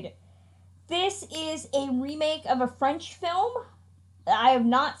Upside. This is a remake of a French film that I have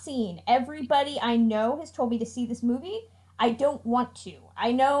not seen. Everybody I know has told me to see this movie. I don't want to.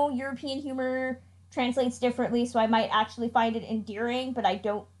 I know European humor translates differently, so I might actually find it endearing, but I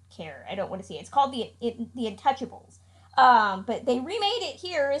don't care. I don't want to see it. It's called The Untouchables. But they remade it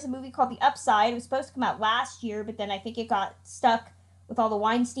here as a movie called The Upside. It was supposed to come out last year, but then I think it got stuck with all the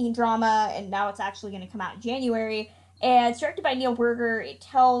Weinstein drama, and now it's actually going to come out in January. And it's directed by Neil Burger. It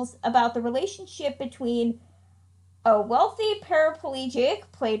tells about the relationship between a wealthy paraplegic,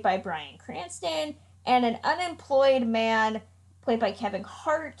 played by Bryan Cranston, and an unemployed man, played by Kevin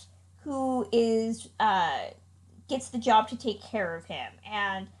Hart, who is gets the job to take care of him.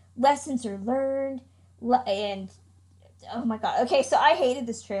 And lessons are learned, and oh my god. Okay, so I hated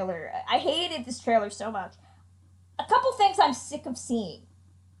this trailer. I hated this trailer so much. A couple things I'm sick of seeing.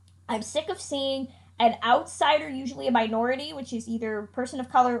 I'm sick of seeing an outsider, usually a minority, which is either a person of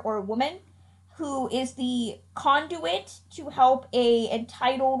color or a woman, who is the conduit to help a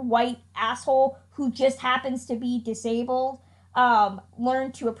entitled white asshole who just happens to be disabled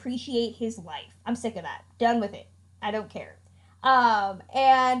learn to appreciate his life. I'm sick of that. Done with it. I don't care.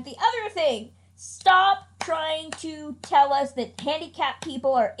 And the other thing, stop trying to tell us that handicapped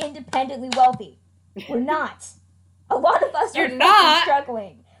people are independently wealthy. We're not. A lot of us are fucking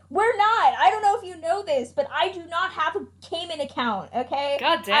struggling. We're not. I don't know if you know this, but I do not have a Cayman account, okay?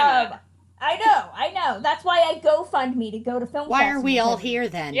 God damn it. I know. That's why I GoFundMe to go to film festivals. Why are we all here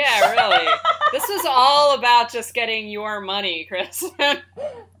then? Yeah, really. This was all about just getting your money, Chris.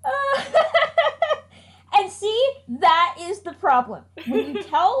 And see, that is the problem. When you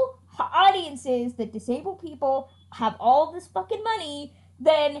tell audiences that disabled people have all this fucking money,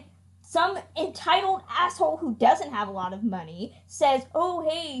 then some entitled asshole who doesn't have a lot of money says, oh,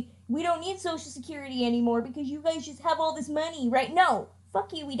 hey, we don't need Social Security anymore because you guys just have all this money, right? No,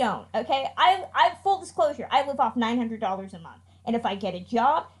 fuck you, we don't, okay? I full disclosure, I live off $900 a month. And if I get a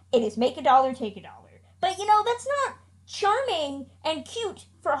job, it is make $1, take $1. But, that's not charming and cute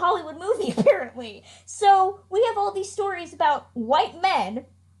for a Hollywood movie, apparently. So we have all these stories about white men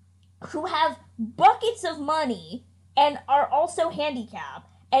who have buckets of money and are also handicapped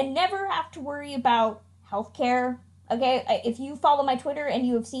and never have to worry about healthcare. Okay, if you follow my Twitter and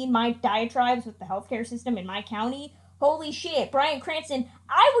you have seen my diatribes with the healthcare system in my county, holy shit, Bryan Cranston,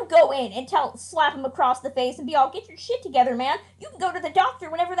 I would go in and slap him across the face and be all, get your shit together, man. You can go to the doctor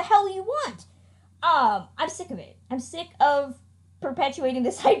whenever the hell you want. I'm sick of it. I'm sick of perpetuating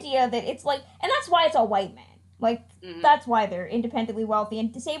this idea that it's like, and that's why it's all white men. Like, that's why they're independently wealthy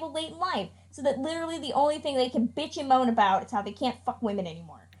and disabled late in life. So that literally the only thing they can bitch and moan about is how they can't fuck women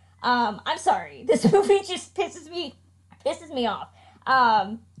anymore. I'm sorry. This movie just pisses me off.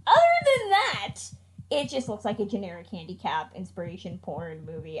 Other than that, it just looks like a generic handicap inspiration porn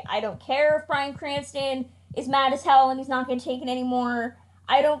movie. I don't care if Bryan Cranston is mad as hell and he's not getting taken anymore.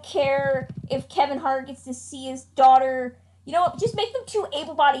 I don't care if Kevin Hart gets to see his daughter. You know what? Just make them two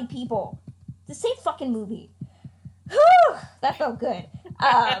able-bodied people. It's the same fucking movie. Whew, that felt good.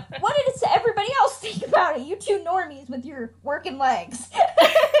 What did everybody else think about it? You two normies with your working legs.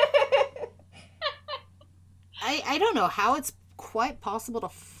 I don't know how it's quite possible to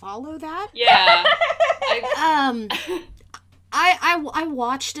follow that. Yeah. I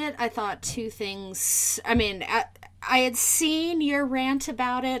watched it. I thought two things. I mean, I had seen your rant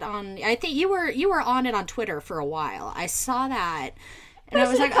about it on. I think you were on it on Twitter for a while. I saw that, and I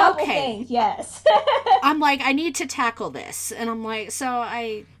was like, okay, things, yes. I'm like, I need to tackle this, and I'm like, so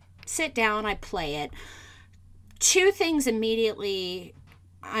I sit down, I play it. Two things immediately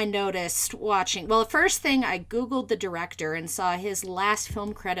I noticed watching. Well, the first thing, I Googled the director and saw his last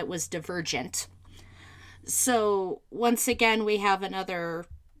film credit was Divergent. So once again, we have another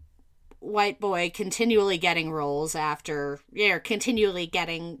white boy continually getting roles continually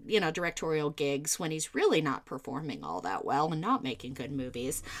getting, directorial gigs when he's really not performing all that well and not making good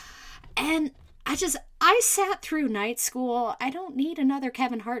movies. And I sat through Night School. I don't need another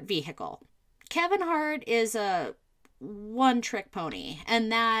Kevin Hart vehicle. Kevin Hart is a one-trick pony,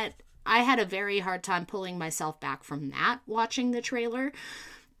 and that I had a very hard time pulling myself back from that watching the trailer.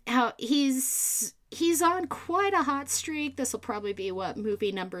 How he's on quite a hot streak. This will probably be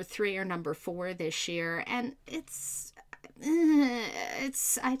movie number 3 or number 4 this year, and it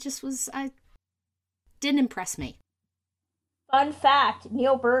didn't impress me. Fun fact,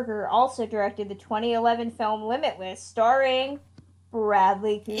 Neil Burger also directed the 2011 film Limitless, starring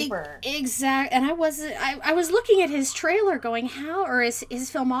Bradley Cooper. Exactly. And I was looking at his trailer going,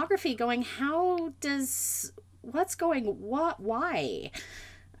 his filmography going, why?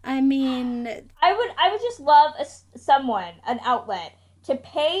 I mean, I would just love an outlet to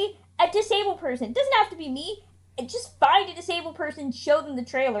pay a disabled person. It doesn't have to be me. Just find a disabled person, show them the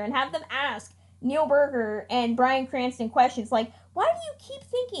trailer, and have them ask Neil Burger and Bryan Cranston questions like, why do you keep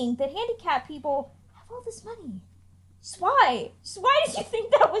thinking that handicapped people have all this money? Just why? Why did you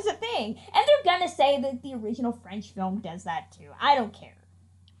think that was a thing? And they're gonna say that the original French film does that too. I don't care.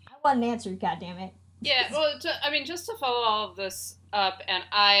 I want an answer, goddammit. Yeah, well, just to follow all of this up, and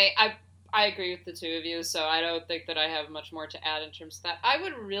I I agree with the two of you, so I don't think that I have much more to add in terms of that. I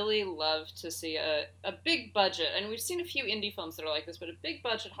would really love to see a big budget, and we've seen a few indie films that are like this, but a big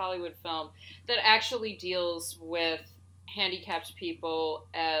budget Hollywood film that actually deals with handicapped people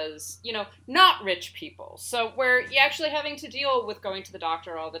as, not rich people. So where you're actually having to deal with going to the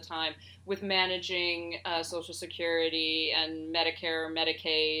doctor all the time, with managing Social Security and Medicare or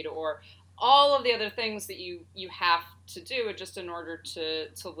Medicaid, or all of the other things that you have to do just in order to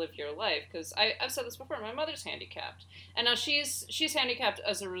live your life. Because I've said this before, my mother's handicapped. And now she's handicapped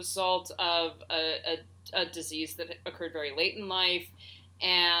as a result of a disease that occurred very late in life.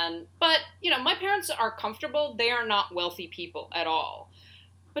 But my parents are comfortable. They are not wealthy people at all.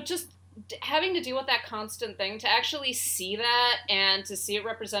 But just having to deal with that constant thing, to actually see that and to see it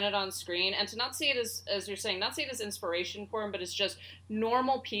represented on screen, and to not see it as you're saying, not see it as inspiration for them, but it's just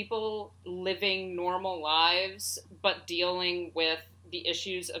normal people living normal lives, but dealing with the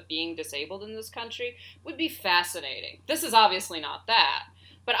issues of being disabled in this country, would be fascinating. This is obviously not that,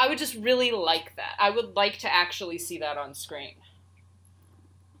 but I would just really like that. I would like to actually see that on screen.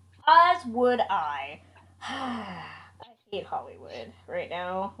 As would I. I hate Hollywood right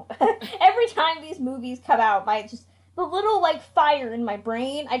now. Every time these movies come out, just the little fire in my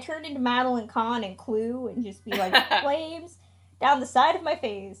brain, I turn into Madeline Kahn and Clue and just be flames down the side of my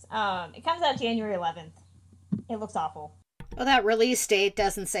face. It comes out January 11th. It looks awful. Well, that release date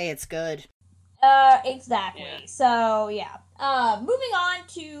doesn't say it's good. Exactly. Yeah. So yeah. Moving on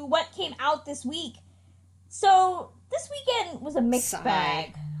to what came out this week. So this weekend was a mixed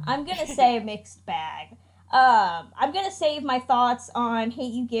bag. I'm gonna say a mixed bag. I'm going to save my thoughts on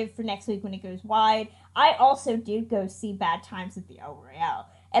Hate U Give for next week when it goes wide. I also did go see Bad Times at the El Royale,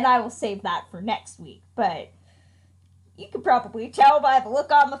 and I will save that for next week. But you can probably tell by the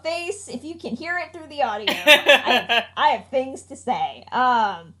look on my face, if you can hear it through the audio. I have things to say.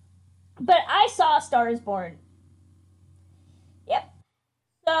 But I saw A Star Is Born. Yep.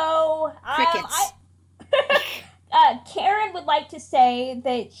 So, Crickets. Karen would like to say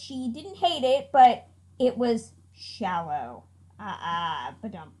that she didn't hate it, but it was shallow.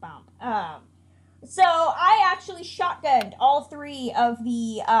 Ba-dum-bump. So I actually shotgunned all three of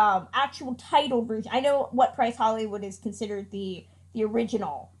the actual title version. I know what Price Hollywood is considered the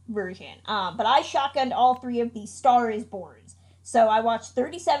original version, but I shotgunned all three of the Star Is Borns. So I watched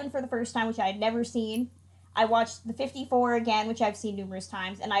 37 for the first time, which I had never seen. I watched the 54 again, which I've seen numerous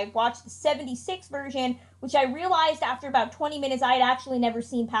times, and I watched the 76 version, which I realized after about 20 minutes I had actually never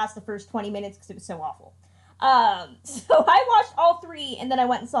seen past the first 20 minutes because it was so awful. So I watched all three, and then I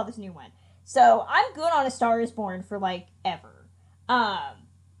went and saw this new one. So I'm good on A Star Is Born for ever. That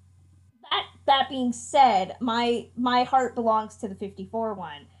being said, my heart belongs to the 54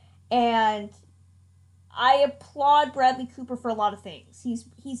 one, and I applaud Bradley Cooper for a lot of things. He's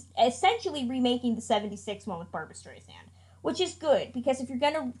essentially remaking the 76 one with Barbra Streisand, which is good, because if you're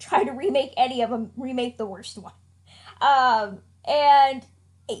going to try to remake any of them, remake the worst one. And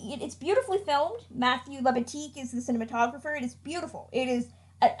it's beautifully filmed. Matthew Libatique is the cinematographer. It is beautiful. It is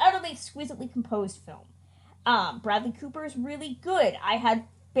an utterly exquisitely composed film. Bradley Cooper is really good. I had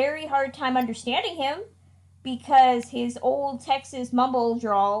very hard time understanding him because his old Texas mumble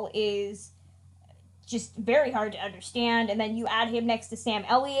drawl is just very hard to understand, and then you add him next to Sam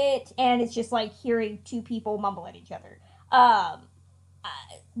Elliott, and it's just like hearing two people mumble at each other.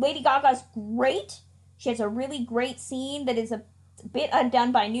 Lady Gaga's great. She has a really great scene that is a bit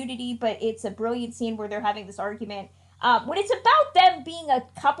undone by nudity, but it's a brilliant scene where they're having this argument. When it's about them being a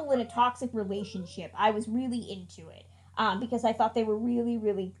couple in a toxic relationship, I was really into it, because I thought they were really,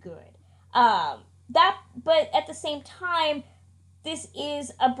 really good. But at the same time, this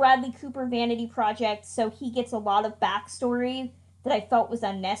is a Bradley Cooper vanity project, so he gets a lot of backstory that I felt was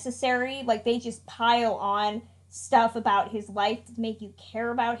unnecessary. They just pile on stuff about his life to make you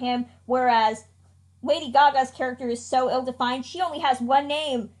care about him, whereas Lady Gaga's character is so ill-defined. She only has one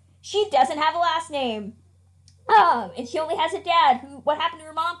name. She doesn't have a last name. And she only has a dad. What happened to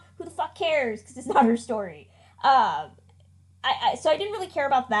her mom? Who the fuck cares? Because it's not her story. So I didn't really care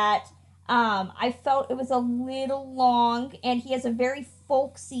about that. I felt it was a little long, and he has a very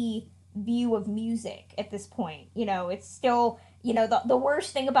folksy view of music at this point. It's still, the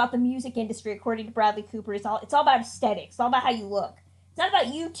worst thing about the music industry, according to Bradley Cooper, is it's all about aesthetics. It's all about how you look. It's not about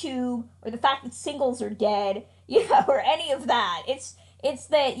YouTube or the fact that singles are dead, or any of that. It's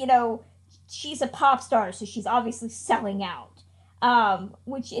that, she's a pop star, so she's obviously selling out.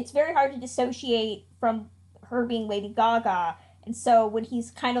 Which it's very hard to dissociate from her being Lady Gaga. And so when he's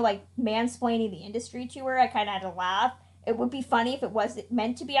kind of mansplaining the industry to her, I kind of had to laugh. It would be funny if it was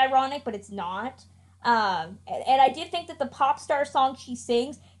meant to be ironic, but it's not. And I did think that the pop star song she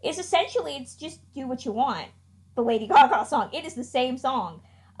sings is essentially, it's just Do What You Want, the Lady Gaga song. It is the same song.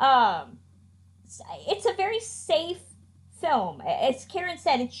 It's a very safe film. As Karen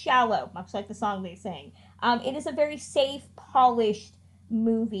said, it's shallow, much like the song they sing. It is a very safe, polished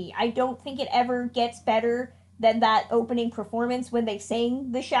movie. I don't think it ever gets better than that opening performance when they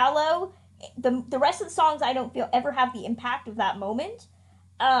sing The Shallow. The rest of the songs I don't feel ever have the impact of that moment.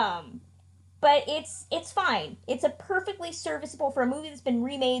 But it's fine. It's a perfectly serviceable, for a movie that's been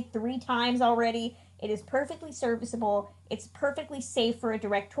remade 3 times already. It is perfectly serviceable. It's perfectly safe for a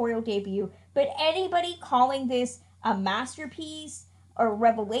directorial debut. But anybody calling this a masterpiece or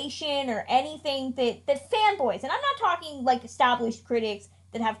revelation or anything that fanboys, and I'm not talking like established critics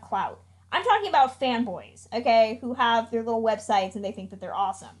that have clout. I'm talking about fanboys, okay, who have their little websites and they think that they're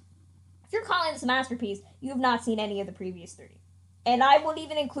awesome. If you're calling this a masterpiece, you have not seen any of the previous 30. And I won't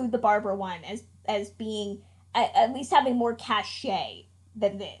even include the Barbara one as being, at least having more cachet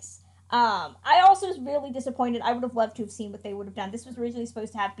than this. I also was really disappointed. I would have loved to have seen what they would have done. This was originally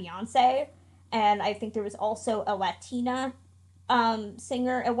supposed to have Beyonce, and I think there was also a Latina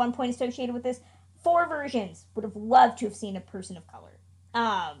singer at one point associated with this. 4 versions. Would have loved to have seen a person of color.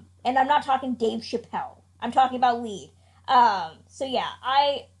 And I'm not talking Dave Chappelle. I'm talking about lead. So yeah,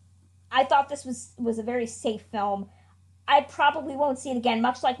 I thought this was a very safe film. I probably won't see it again.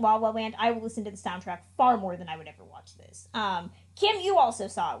 Much like La La Land, I will listen to the soundtrack far more than I would ever watch this. Kim, you also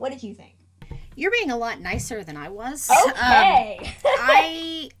saw it. What did you think? You're being a lot nicer than I was. Okay.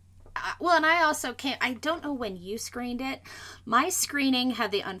 And I also can't, I don't know when you screened it. My screening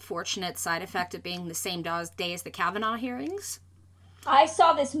had the unfortunate side effect of being the same day as the Kavanaugh hearings. I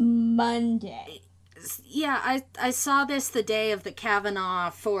saw this Monday. Yeah, I saw this the day of the Kavanaugh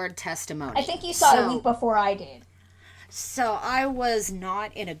Ford testimony. I think you saw it a week before I did. So I was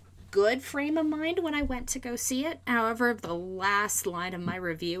not in a good frame of mind when I went to go see it. However, the last line of my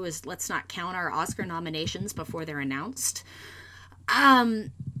review is, let's not count our Oscar nominations before they're announced. I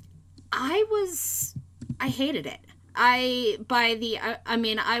hated it. I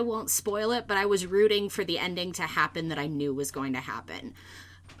won't spoil it, but I was rooting for the ending to happen that I knew was going to happen.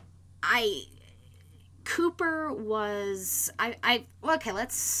 Cooper was, okay,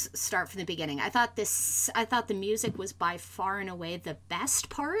 let's start from the beginning. I thought the music was by far and away the best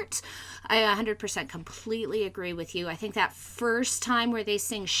part. I 100% completely agree with you. I think that first time where they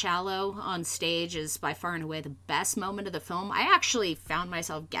sing Shallow on stage is by far and away the best moment of the film. I actually found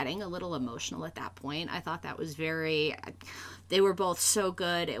myself getting a little emotional at that point. I thought that was they were both so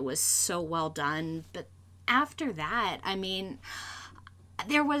good. It was so well done. But after that,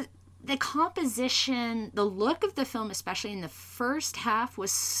 there was, the composition, the look of the film, especially in the first half,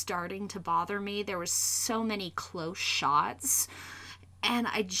 was starting to bother me. There were so many close shots, and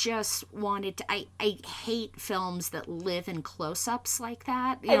I just wanted to, I hate films that live in close-ups like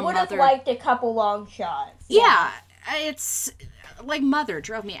that. I would have liked a couple long shots. Yeah, it's like Mother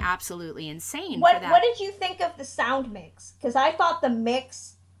drove me absolutely insane for that. What did you think of the sound mix? Because I thought the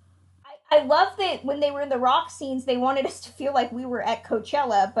mix, I love that when they were in the rock scenes, they wanted us to feel like we were at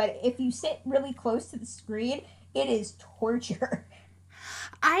Coachella, but if you sit really close to the screen, it is torture.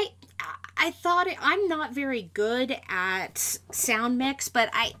 I thought I'm not very good at sound mix, but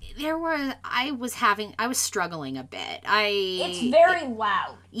I was struggling a bit. It's very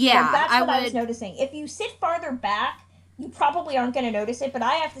loud. Yeah, that's what I was noticing. If you sit farther back, you probably aren't going to notice it, but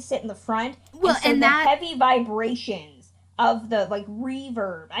I have to sit in the front. Well, and the heavy vibrations of the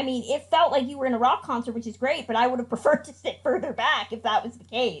reverb. It felt like you were in a rock concert, which is great, but I would have preferred to sit further back if that was the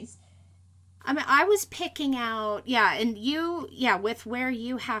case. I was picking out, with where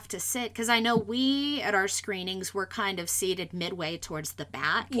you have to sit, because I know we, at our screenings, were kind of seated midway towards the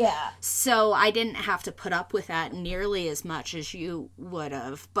back. Yeah. So I didn't have to put up with that nearly as much as you would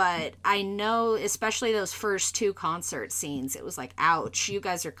have. But I know, especially those first 2 concert scenes, it was like, ouch, you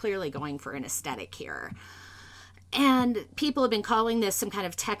guys are clearly going for an aesthetic here. And people have been calling this some kind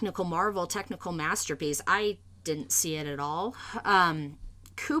of technical marvel, technical masterpiece. I didn't see it at all.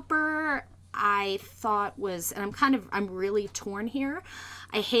 Cooper, I thought was, and I'm really torn here.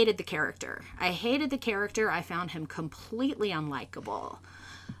 I hated the character. I found him completely unlikable.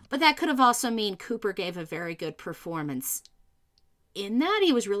 But that could have also mean Cooper gave a very good performance in that.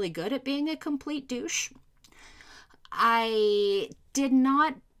 He was really good at being a complete douche. I did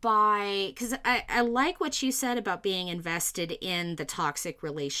not because I like what you said about being invested in the toxic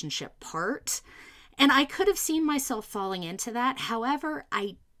relationship part, and I could have seen myself falling into that. However,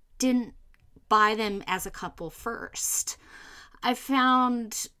 I didn't buy them as a couple first. I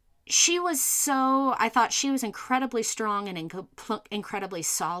found I thought she was incredibly strong and incredibly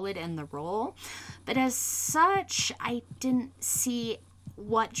solid in the role. But as such, I didn't see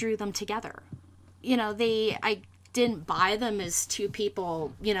what drew them together. I didn't buy them as two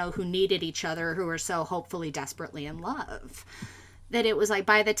people, who needed each other, who were so hopefully desperately in love. That it was like,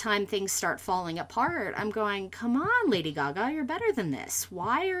 by the time things start falling apart, I'm going, come on, Lady Gaga, you're better than this.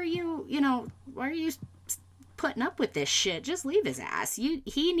 Why are you putting up with this shit? Just leave his ass.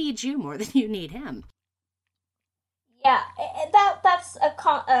 He needs you more than you need him. Yeah, that's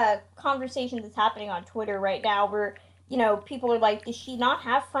a conversation that's happening on Twitter right now where, people are like, does she not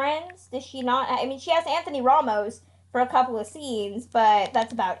have friends? Does she not? I mean, she has Anthony Ramos for a couple of scenes, but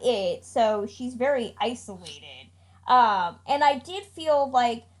that's about it. So she's very isolated. And I did feel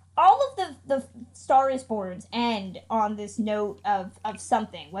like all of the Star is Borns end on this note of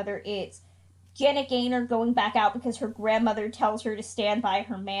something, whether it's Janet Gaynor going back out because her grandmother tells her to stand by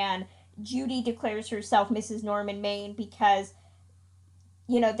her man. Judy declares herself Mrs. Norman Maine because,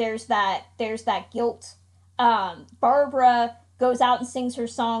 there's that guilt. Barbara goes out and sings her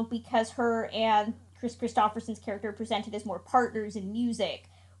song because her and Chris Christopherson's character presented as more partners in music.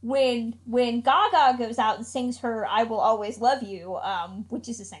 When Gaga goes out and sings her I Will Always Love You, which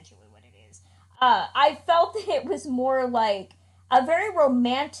is essentially what it is, I felt that it was more like a very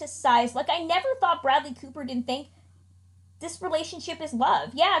romanticized, like, I never thought Bradley Cooper didn't think this relationship is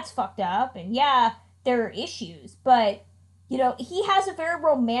love. Yeah, it's fucked up, and yeah, there are issues, but, he has a very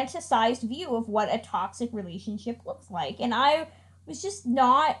romanticized view of what a toxic relationship looks like, and I was just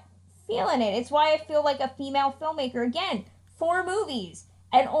not feeling it. It's why I feel like a female filmmaker, again, 4 movies,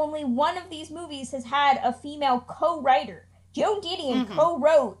 and only one of these movies has had a female co-writer. Joan Didion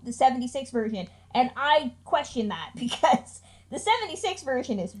co-wrote the 76 version, and I question that because the 76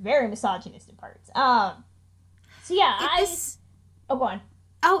 version is very misogynist in parts. So yeah, go on.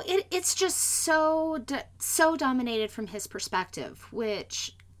 Oh, it's just so dominated from his perspective,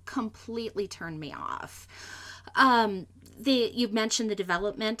 which completely turned me off. You've mentioned the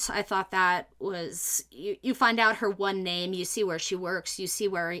development. I thought that was, you find out her one name, you see where she works, you see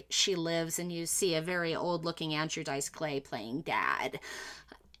where she lives, and you see a very old looking Andrew Dice Clay playing dad.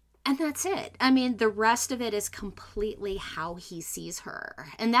 And that's it. I mean, the rest of it is completely how he sees her.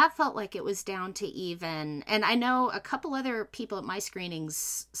 And that felt like it was down to even, and I know a couple other people at my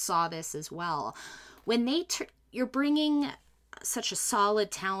screenings saw this as well. When you're bringing such a solid,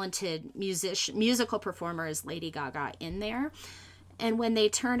 talented musical performer as Lady Gaga in there, and when they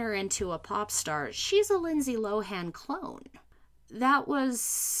turn her into a pop star, she's a Lindsay Lohan clone. That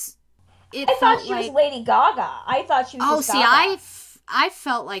was... I thought she was Lady Gaga. I thought she was Gaga. I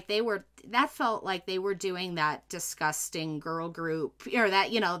felt like they were doing that disgusting girl group, or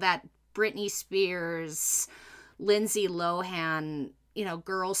that, that Britney Spears, Lindsay Lohan,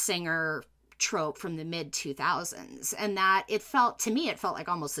 girl singer trope from the mid 2000s. And that it felt like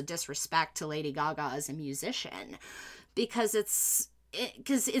almost a disrespect to Lady Gaga as a musician, because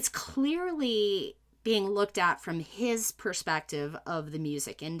it's clearly being looked at from his perspective of the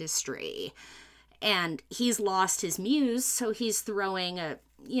music industry. And he's lost his muse, so he's throwing a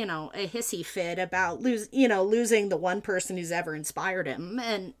hissy fit about losing the one person who's ever inspired him.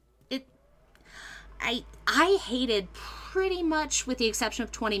 And I hated, pretty much with the exception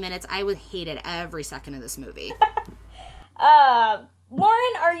of 20 minutes, I hated every second of this movie. Lauren,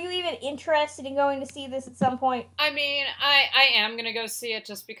 are you even interested in going to see this at some point? I mean, I am going to go see it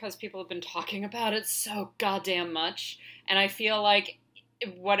just because people have been talking about it so goddamn much. And I feel like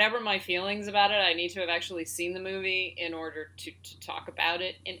whatever my feelings about it, I need to have actually seen the movie in order to talk about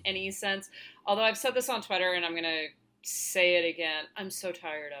it in any sense. Although I've said this on Twitter and I'm going to say it again, I'm so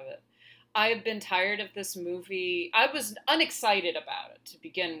tired of it. I've been tired of this movie. I was unexcited about it to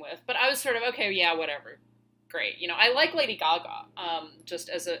begin with, but I was sort of, okay, yeah, whatever. Great. I like Lady Gaga, just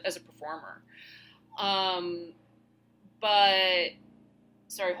as a performer. But,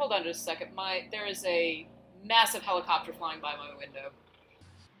 sorry, hold on just a second. There is a massive helicopter flying by my window.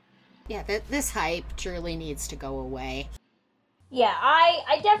 Yeah, this hype truly needs to go away. Yeah,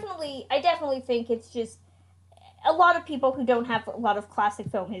 I definitely think it's just a lot of people who don't have a lot of classic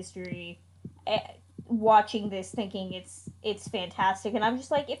film history watching this thinking it's fantastic, and I'm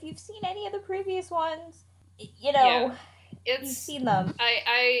just like, if you've seen any of the previous ones, you've seen them.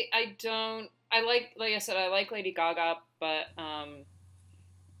 I don't. Like I said, I like Lady Gaga, but I'm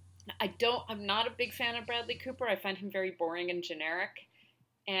not a big fan of Bradley Cooper. I find him very boring and generic.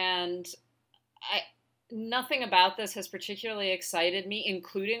 And nothing about this has particularly excited me,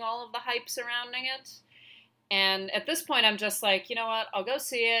 including all of the hype surrounding it. And at this point, I'm just like, you know what? I'll go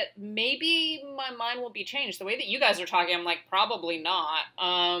see it. Maybe my mind will be changed. The way that you guys are talking, I'm like, probably not.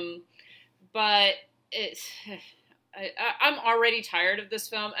 But I'm already tired of this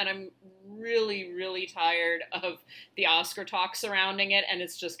film, and I'm really, really tired of the Oscar talk surrounding it, and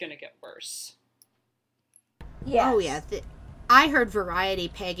it's just going to get worse. Yes. Oh, yeah. I heard Variety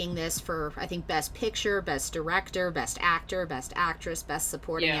pegging this for, I think, Best Picture, Best Director, Best Actor, Best Actress, Best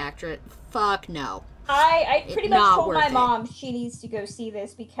Supporting Actress. Fuck no. I pretty much told my it. mom she needs to go see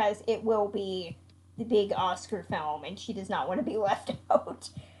this because it will be the big Oscar film, and she does not want to be left out.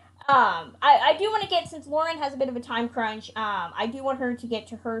 I do want to get, since Lauren has a bit of a time crunch, I do want her to get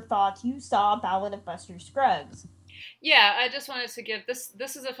to her thoughts. You saw Ballad of Buster Scruggs. Yeah, I just wanted to give this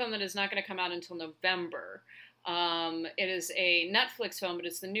is a film that is not going to come out until November. It is a Netflix film, but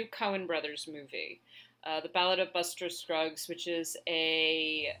it's the new Coen Brothers movie, The Ballad of Buster Scruggs, which is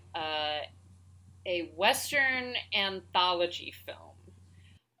a Western anthology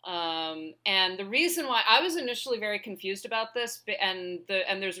film. And the reason why I was initially very confused about this, and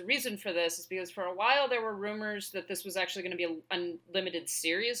there's a reason for this, is because for a while there were rumors that this was actually going to be an unlimited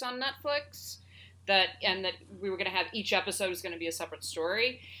series on Netflix, that we were going to have each episode was going to be a separate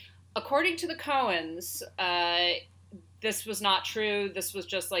story. According to the Coens, this was not true. This was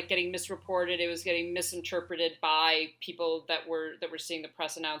just like getting misreported. It was getting misinterpreted by people that were seeing the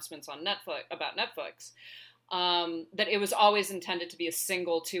press announcements on Netflix about Netflix. That it was always intended to be a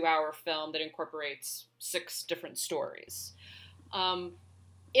single 2-hour film that incorporates 6 different stories.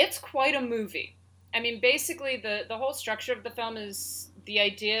 It's quite a movie. I mean, basically the whole structure of the film is the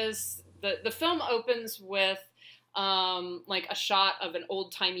ideas. The film opens with like a shot of an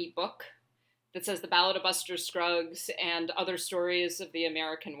old-timey book that says The Ballad of Buster Scruggs and Other Stories of the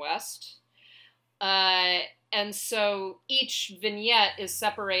American West. And so each vignette is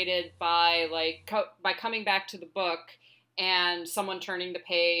separated by by coming back to the book and someone turning the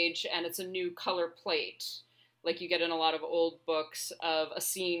page, and it's a new color plate, like you get in a lot of old books, of a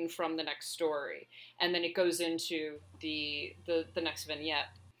scene from the next story, and then it goes into the next vignette.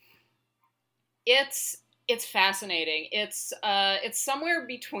 It's fascinating. It's somewhere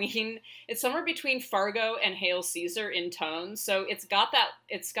between Fargo and Hail Caesar in tone. So it's got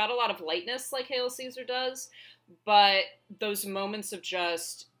a lot of lightness like Hail Caesar does, but those moments of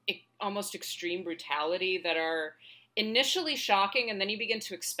just almost extreme brutality that are initially shocking, and then you begin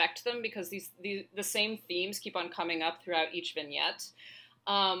to expect them because the same themes keep on coming up throughout each vignette.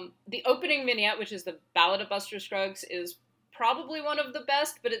 The opening vignette, which is The Ballad of Buster Scruggs, is probably one of the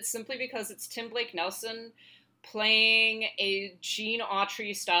best, but it's simply because it's Tim Blake Nelson playing a Gene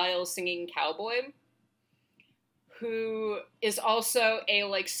Autry-style singing cowboy who is also a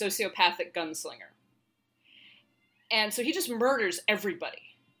sociopathic gunslinger. And so he just murders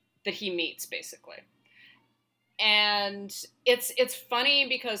everybody that he meets, basically. And it's funny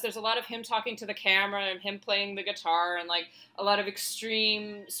because there's a lot of him talking to the camera and him playing the guitar and a lot of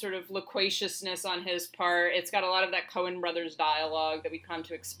extreme sort of loquaciousness on his part. It's got a lot of that Coen Brothers dialogue that we come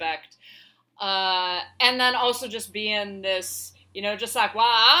to expect. And then also just being this, just like,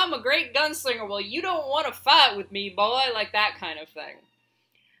 wow, I'm a great gunslinger. Well, you don't want to fight with me, boy, like that kind of thing.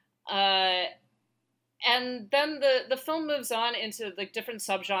 And then the film moves on into different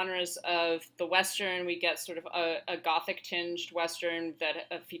subgenres of the Western. We get sort of a Gothic-tinged Western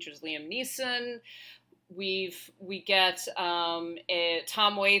that features Liam Neeson. We get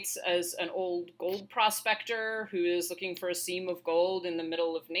Tom Waits as an old gold prospector who is looking for a seam of gold in the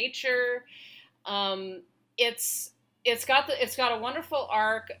middle of nature. It's got a wonderful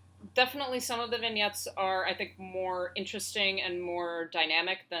arc. Definitely some of the vignettes are, I think, more interesting and more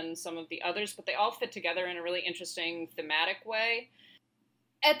dynamic than some of the others, but they all fit together in a really interesting thematic way.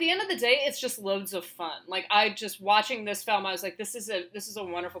 At the end of the day, it's just loads of fun. I just watching this film, I was like, this is a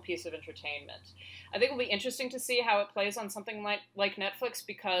wonderful piece of entertainment. I think it'll be interesting to see how it plays on something like Netflix,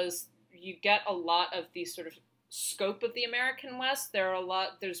 because you get a lot of the sort of scope of the American West.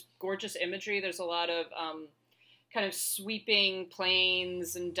 There's gorgeous imagery. There's a lot of kind of sweeping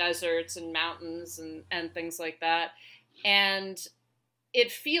plains and deserts and mountains and things like that. And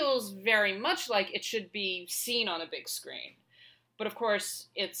it feels very much like it should be seen on a big screen. But of course,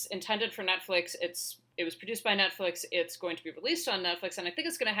 it's intended for Netflix. It was produced by Netflix. It's going to be released on Netflix, and I think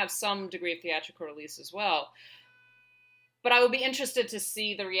it's going to have some degree of theatrical release as well. But I will be interested to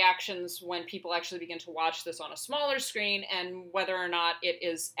see the reactions when people actually begin to watch this on a smaller screen, and whether or not it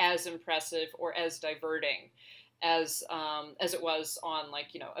is as impressive or as diverting as it was on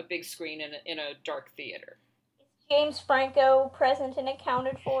a big screen in a dark theater. Is James Franco present and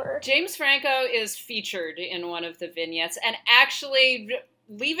accounted for? James Franco is featured in one of the vignettes, and actually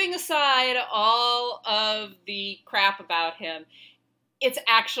leaving aside all of the crap about him, it's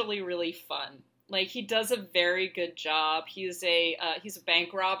actually really fun. Like, he does a very good job. He's a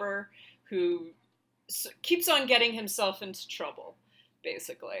bank robber who keeps on getting himself into trouble,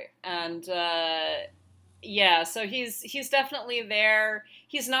 basically. And yeah, so he's definitely there.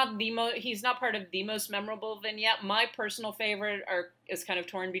 He's not part of the most memorable vignette. My personal favorite is kind of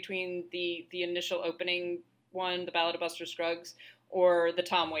torn between the initial opening one, the Ballad of Buster Scruggs, or the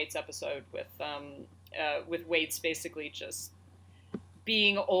Tom Waits episode with Waits basically just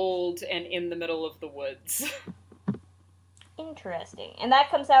being old and in the middle of the woods. Interesting. And that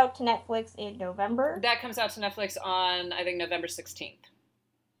comes out to Netflix in November? That comes out to Netflix on, I think, November 16th.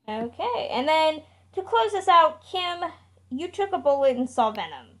 Okay. And then, to close this out, Kim, you took a bullet and saw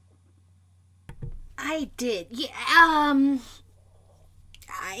Venom. I did. Yeah,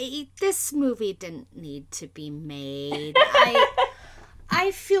 this movie didn't need to be made.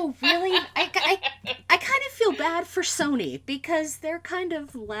 I feel really, I kind of feel bad for Sony because they're kind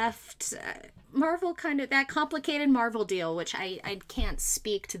of left, Marvel that complicated Marvel deal, which I can't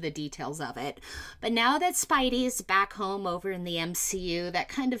speak to the details of it. But now that Spidey's back home over in the MCU, that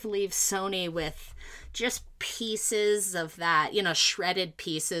kind of leaves Sony with just pieces of that, shredded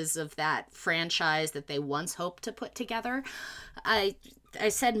pieces of that franchise that they once hoped to put together. I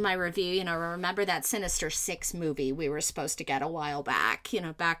said in my review, remember that Sinister Six movie we were supposed to get a while back,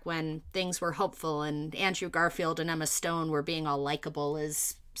 back when things were hopeful and Andrew Garfield and Emma Stone were being all likable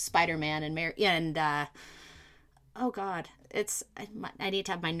as Spider-Man and oh God, I need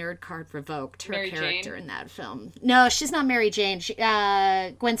to have my nerd card revoked. Her Mary character Jane? In that film. No, she's not Mary Jane.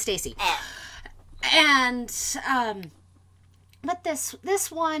 Gwen Stacy. Ah. And, but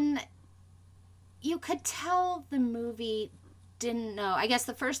this one, you could tell the movie didn't know. I guess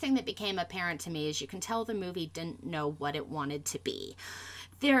the first thing that became apparent to me is you can tell the movie didn't know what it wanted to be.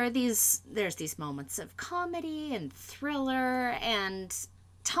 There's these moments of comedy and thriller, and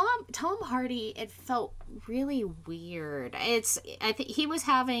Tom Hardy, it felt really weird. I think he was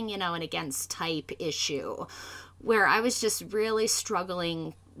having, an against type issue where I was just really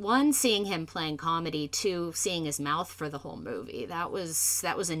struggling, one, seeing him playing comedy, two, seeing his mouth for the whole movie. That was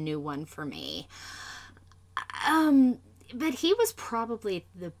a new one for me. But he was probably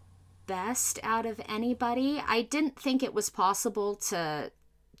the best out of anybody. I didn't think it was possible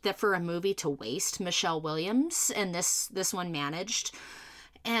for a movie to waste Michelle Williams, and this one managed.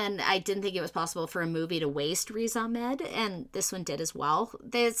 And I didn't think it was possible for a movie to waste Riz Ahmed, and this one did as well.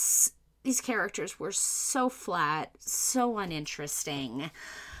 These characters were so flat, so uninteresting.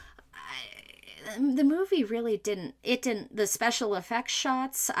 The movie really didn't, the special effects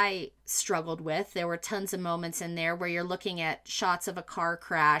shots I struggled with. There were tons of moments in there where you're looking at shots of a car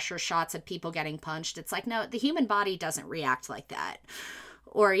crash or shots of people getting punched. It's like, no, the human body doesn't react like that.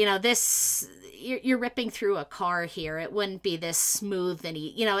 Or, you're ripping through a car here. It wouldn't be this smooth and,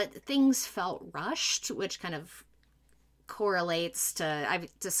 things felt rushed, which kind of correlates to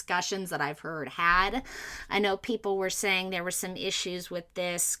discussions that I've had. I know people were saying there were some issues with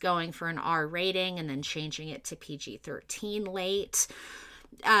this going for an R rating and then changing it to PG-13 late.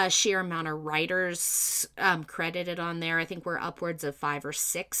 Sheer amount of writers credited on there. I think we're upwards of 5 or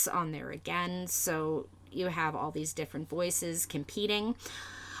 6 on there again. So you have all these different voices competing.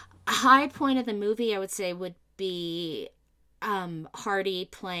 A high point of the movie, I would say, would be Hardy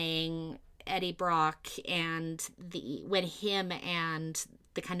playing Eddie Brock, and when him and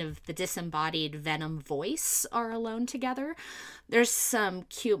the kind of the disembodied Venom voice are alone together. There's some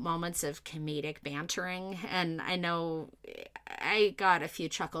cute moments of comedic bantering, and I know I got a few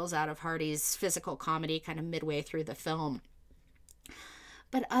chuckles out of Hardy's physical comedy kind of midway through the film.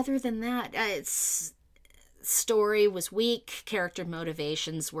 But other than that, story was weak, character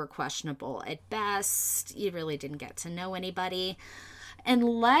motivations were questionable at best, you really didn't get to know anybody.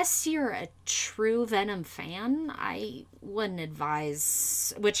 Unless you're a true Venom fan, I wouldn't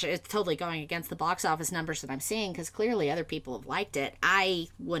advise, which is totally going against the box office numbers that I'm seeing, because clearly other people have liked it. I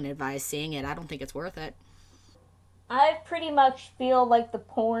wouldn't advise seeing it. I don't think it's worth it. I pretty much feel like the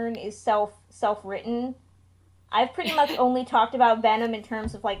porn is self-written. I've pretty much only talked about Venom in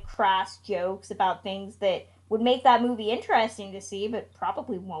terms of, like, crass jokes about things that would make that movie interesting to see, but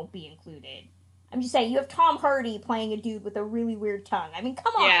probably won't be included. I'm just saying, you have Tom Hardy playing a dude with a really weird tongue. I mean,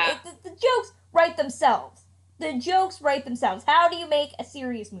 come on. Yeah. The jokes write themselves. The jokes write themselves. How do you make a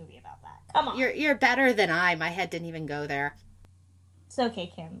serious movie about that? Come on. You're better than I. My head didn't even go there. It's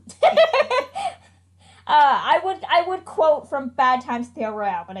okay, Kim. I would quote from Bad Times at the El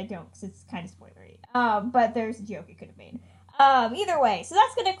Royale, but I don't, because it's kind of spoilery. But there's a joke it could have made. Either way, so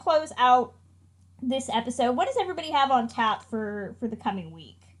that's going to close out this episode. What does everybody have on tap for the coming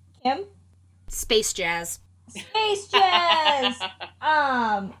week? Kim? Space jazz. Space Jazz!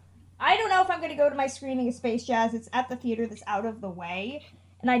 I don't know if I'm going to go to my screening of Space Jazz. It's at the theater that's out of the way,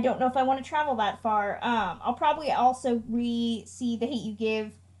 and I don't know if I want to travel that far. I'll probably also see The Hate U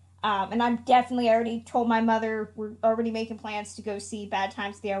Give, and I'm definitely already told my mother we're already making plans to go see Bad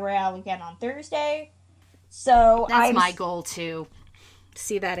Times at the El Royale again on Thursday. So that's my goal too.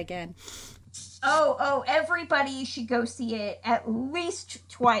 See that again. Oh, everybody should go see it at least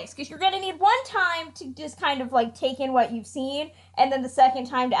twice, because you're going to need one time to just kind of, like, take in what you've seen, and then the second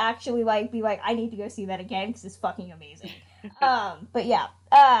time to actually, like, be like, I need to go see that again, because it's fucking amazing. But yeah.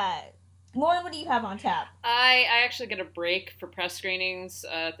 Lauren, what do you have on tap? I actually get a break for press screenings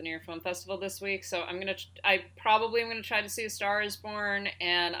at the New York Film Festival this week, so I probably am gonna try to see A Star Is Born,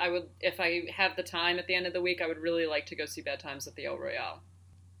 and I would, if I have the time at the end of the week, I would really like to go see Bad Times at the El Royale.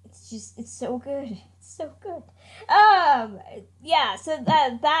 It's so good. It's so good. Yeah, so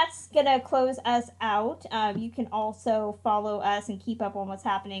that's gonna close us out. You can also follow us and keep up on what's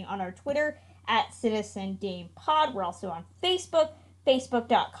happening on our Twitter at Citizen Dame Pod. We're also on Facebook,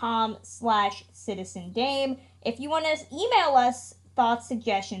 facebook.com/Citizen Dame. If you want to email us thoughts,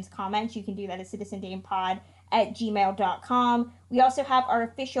 suggestions, comments, you can do that at citizendamepod@gmail.com. We also have our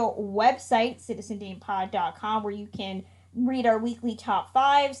official website, citizendamepod.com, where you can read our weekly top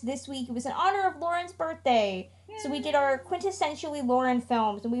fives. This week it was in honor of Lauren's birthday. Yay. So we did our quintessentially Lauren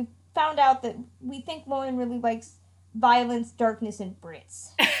films, and we found out that we think Lauren really likes violence, darkness, and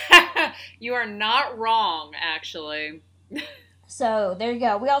Brits. You are not wrong, actually. So there you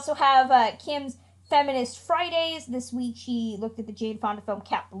go. We also have Kim's Feminist Fridays. This week she looked at the Jane Fonda film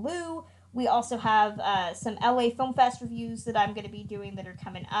Cat Ballou. We also have some LA Film Fest reviews that I'm going to be doing that are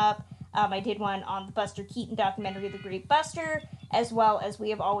coming up. I did one on the Buster Keaton documentary, The Great Buster, as well as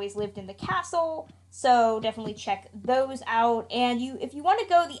We Have Always Lived in the Castle. So definitely check those out. And if you want to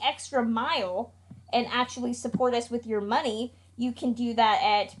go the extra mile and actually support us with your money, you can do that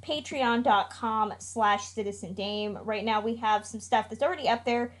at patreon.com/citizendame. Right now we have some stuff that's already up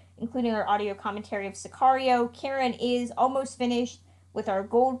there, including our audio commentary of Sicario. Karen is almost finished with our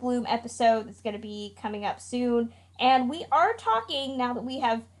Goldblum episode that's going to be coming up soon. And we are talking, now that we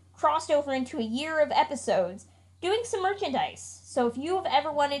have crossed over into a year of episodes, doing some merchandise. So if you have ever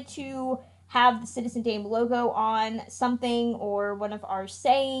wanted to have the Citizen Dame logo on something or one of our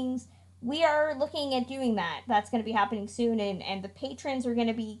sayings, we are looking at doing that. That's going to be happening soon, and the patrons are going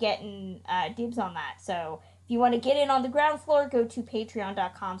to be getting dibs on that. So if you want to get in on the ground floor, go to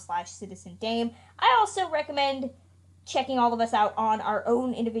patreon.com/citizendame. I also recommend checking all of us out on our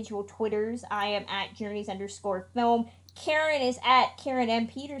own individual Twitters. I am at Journeys_film. Karen is at Karen M.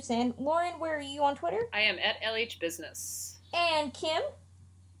 Peterson. Lauren, where are you on Twitter? I am at LH Business. And Kim?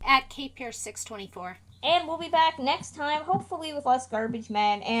 At KPierce624. And we'll be back next time, hopefully with less garbage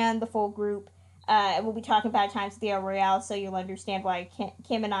men and the full group. We'll be talking about Times at the El Royale, so you'll understand why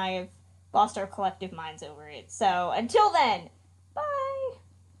Kim and I have lost our collective minds over it. So until then, bye!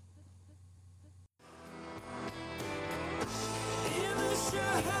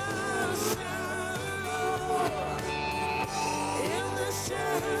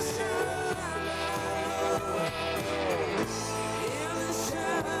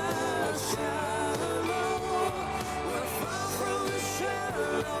 We're far from the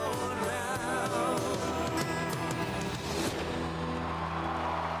shadow.